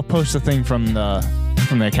 I'll post the thing from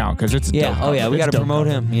the account because it's dope. Oh yeah, we got to promote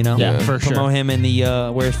him. Yeah, for sure. Promote him in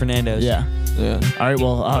the Where's Fernando's. Yeah. All right.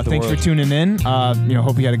 Well, thanks for tuning in.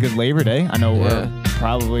 Hope you had a good Labor Day. I know we're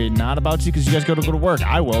probably not about to because you guys got to go to work.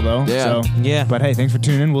 I will though. Yeah. So, but hey, thanks for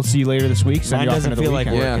tuning in. We'll see you later this week. Mine doesn't feel like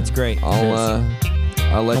work. Yeah. It's great.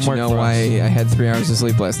 I'll let you know why I had 3 hours of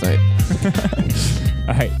sleep last night.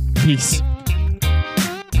 All right. Peace.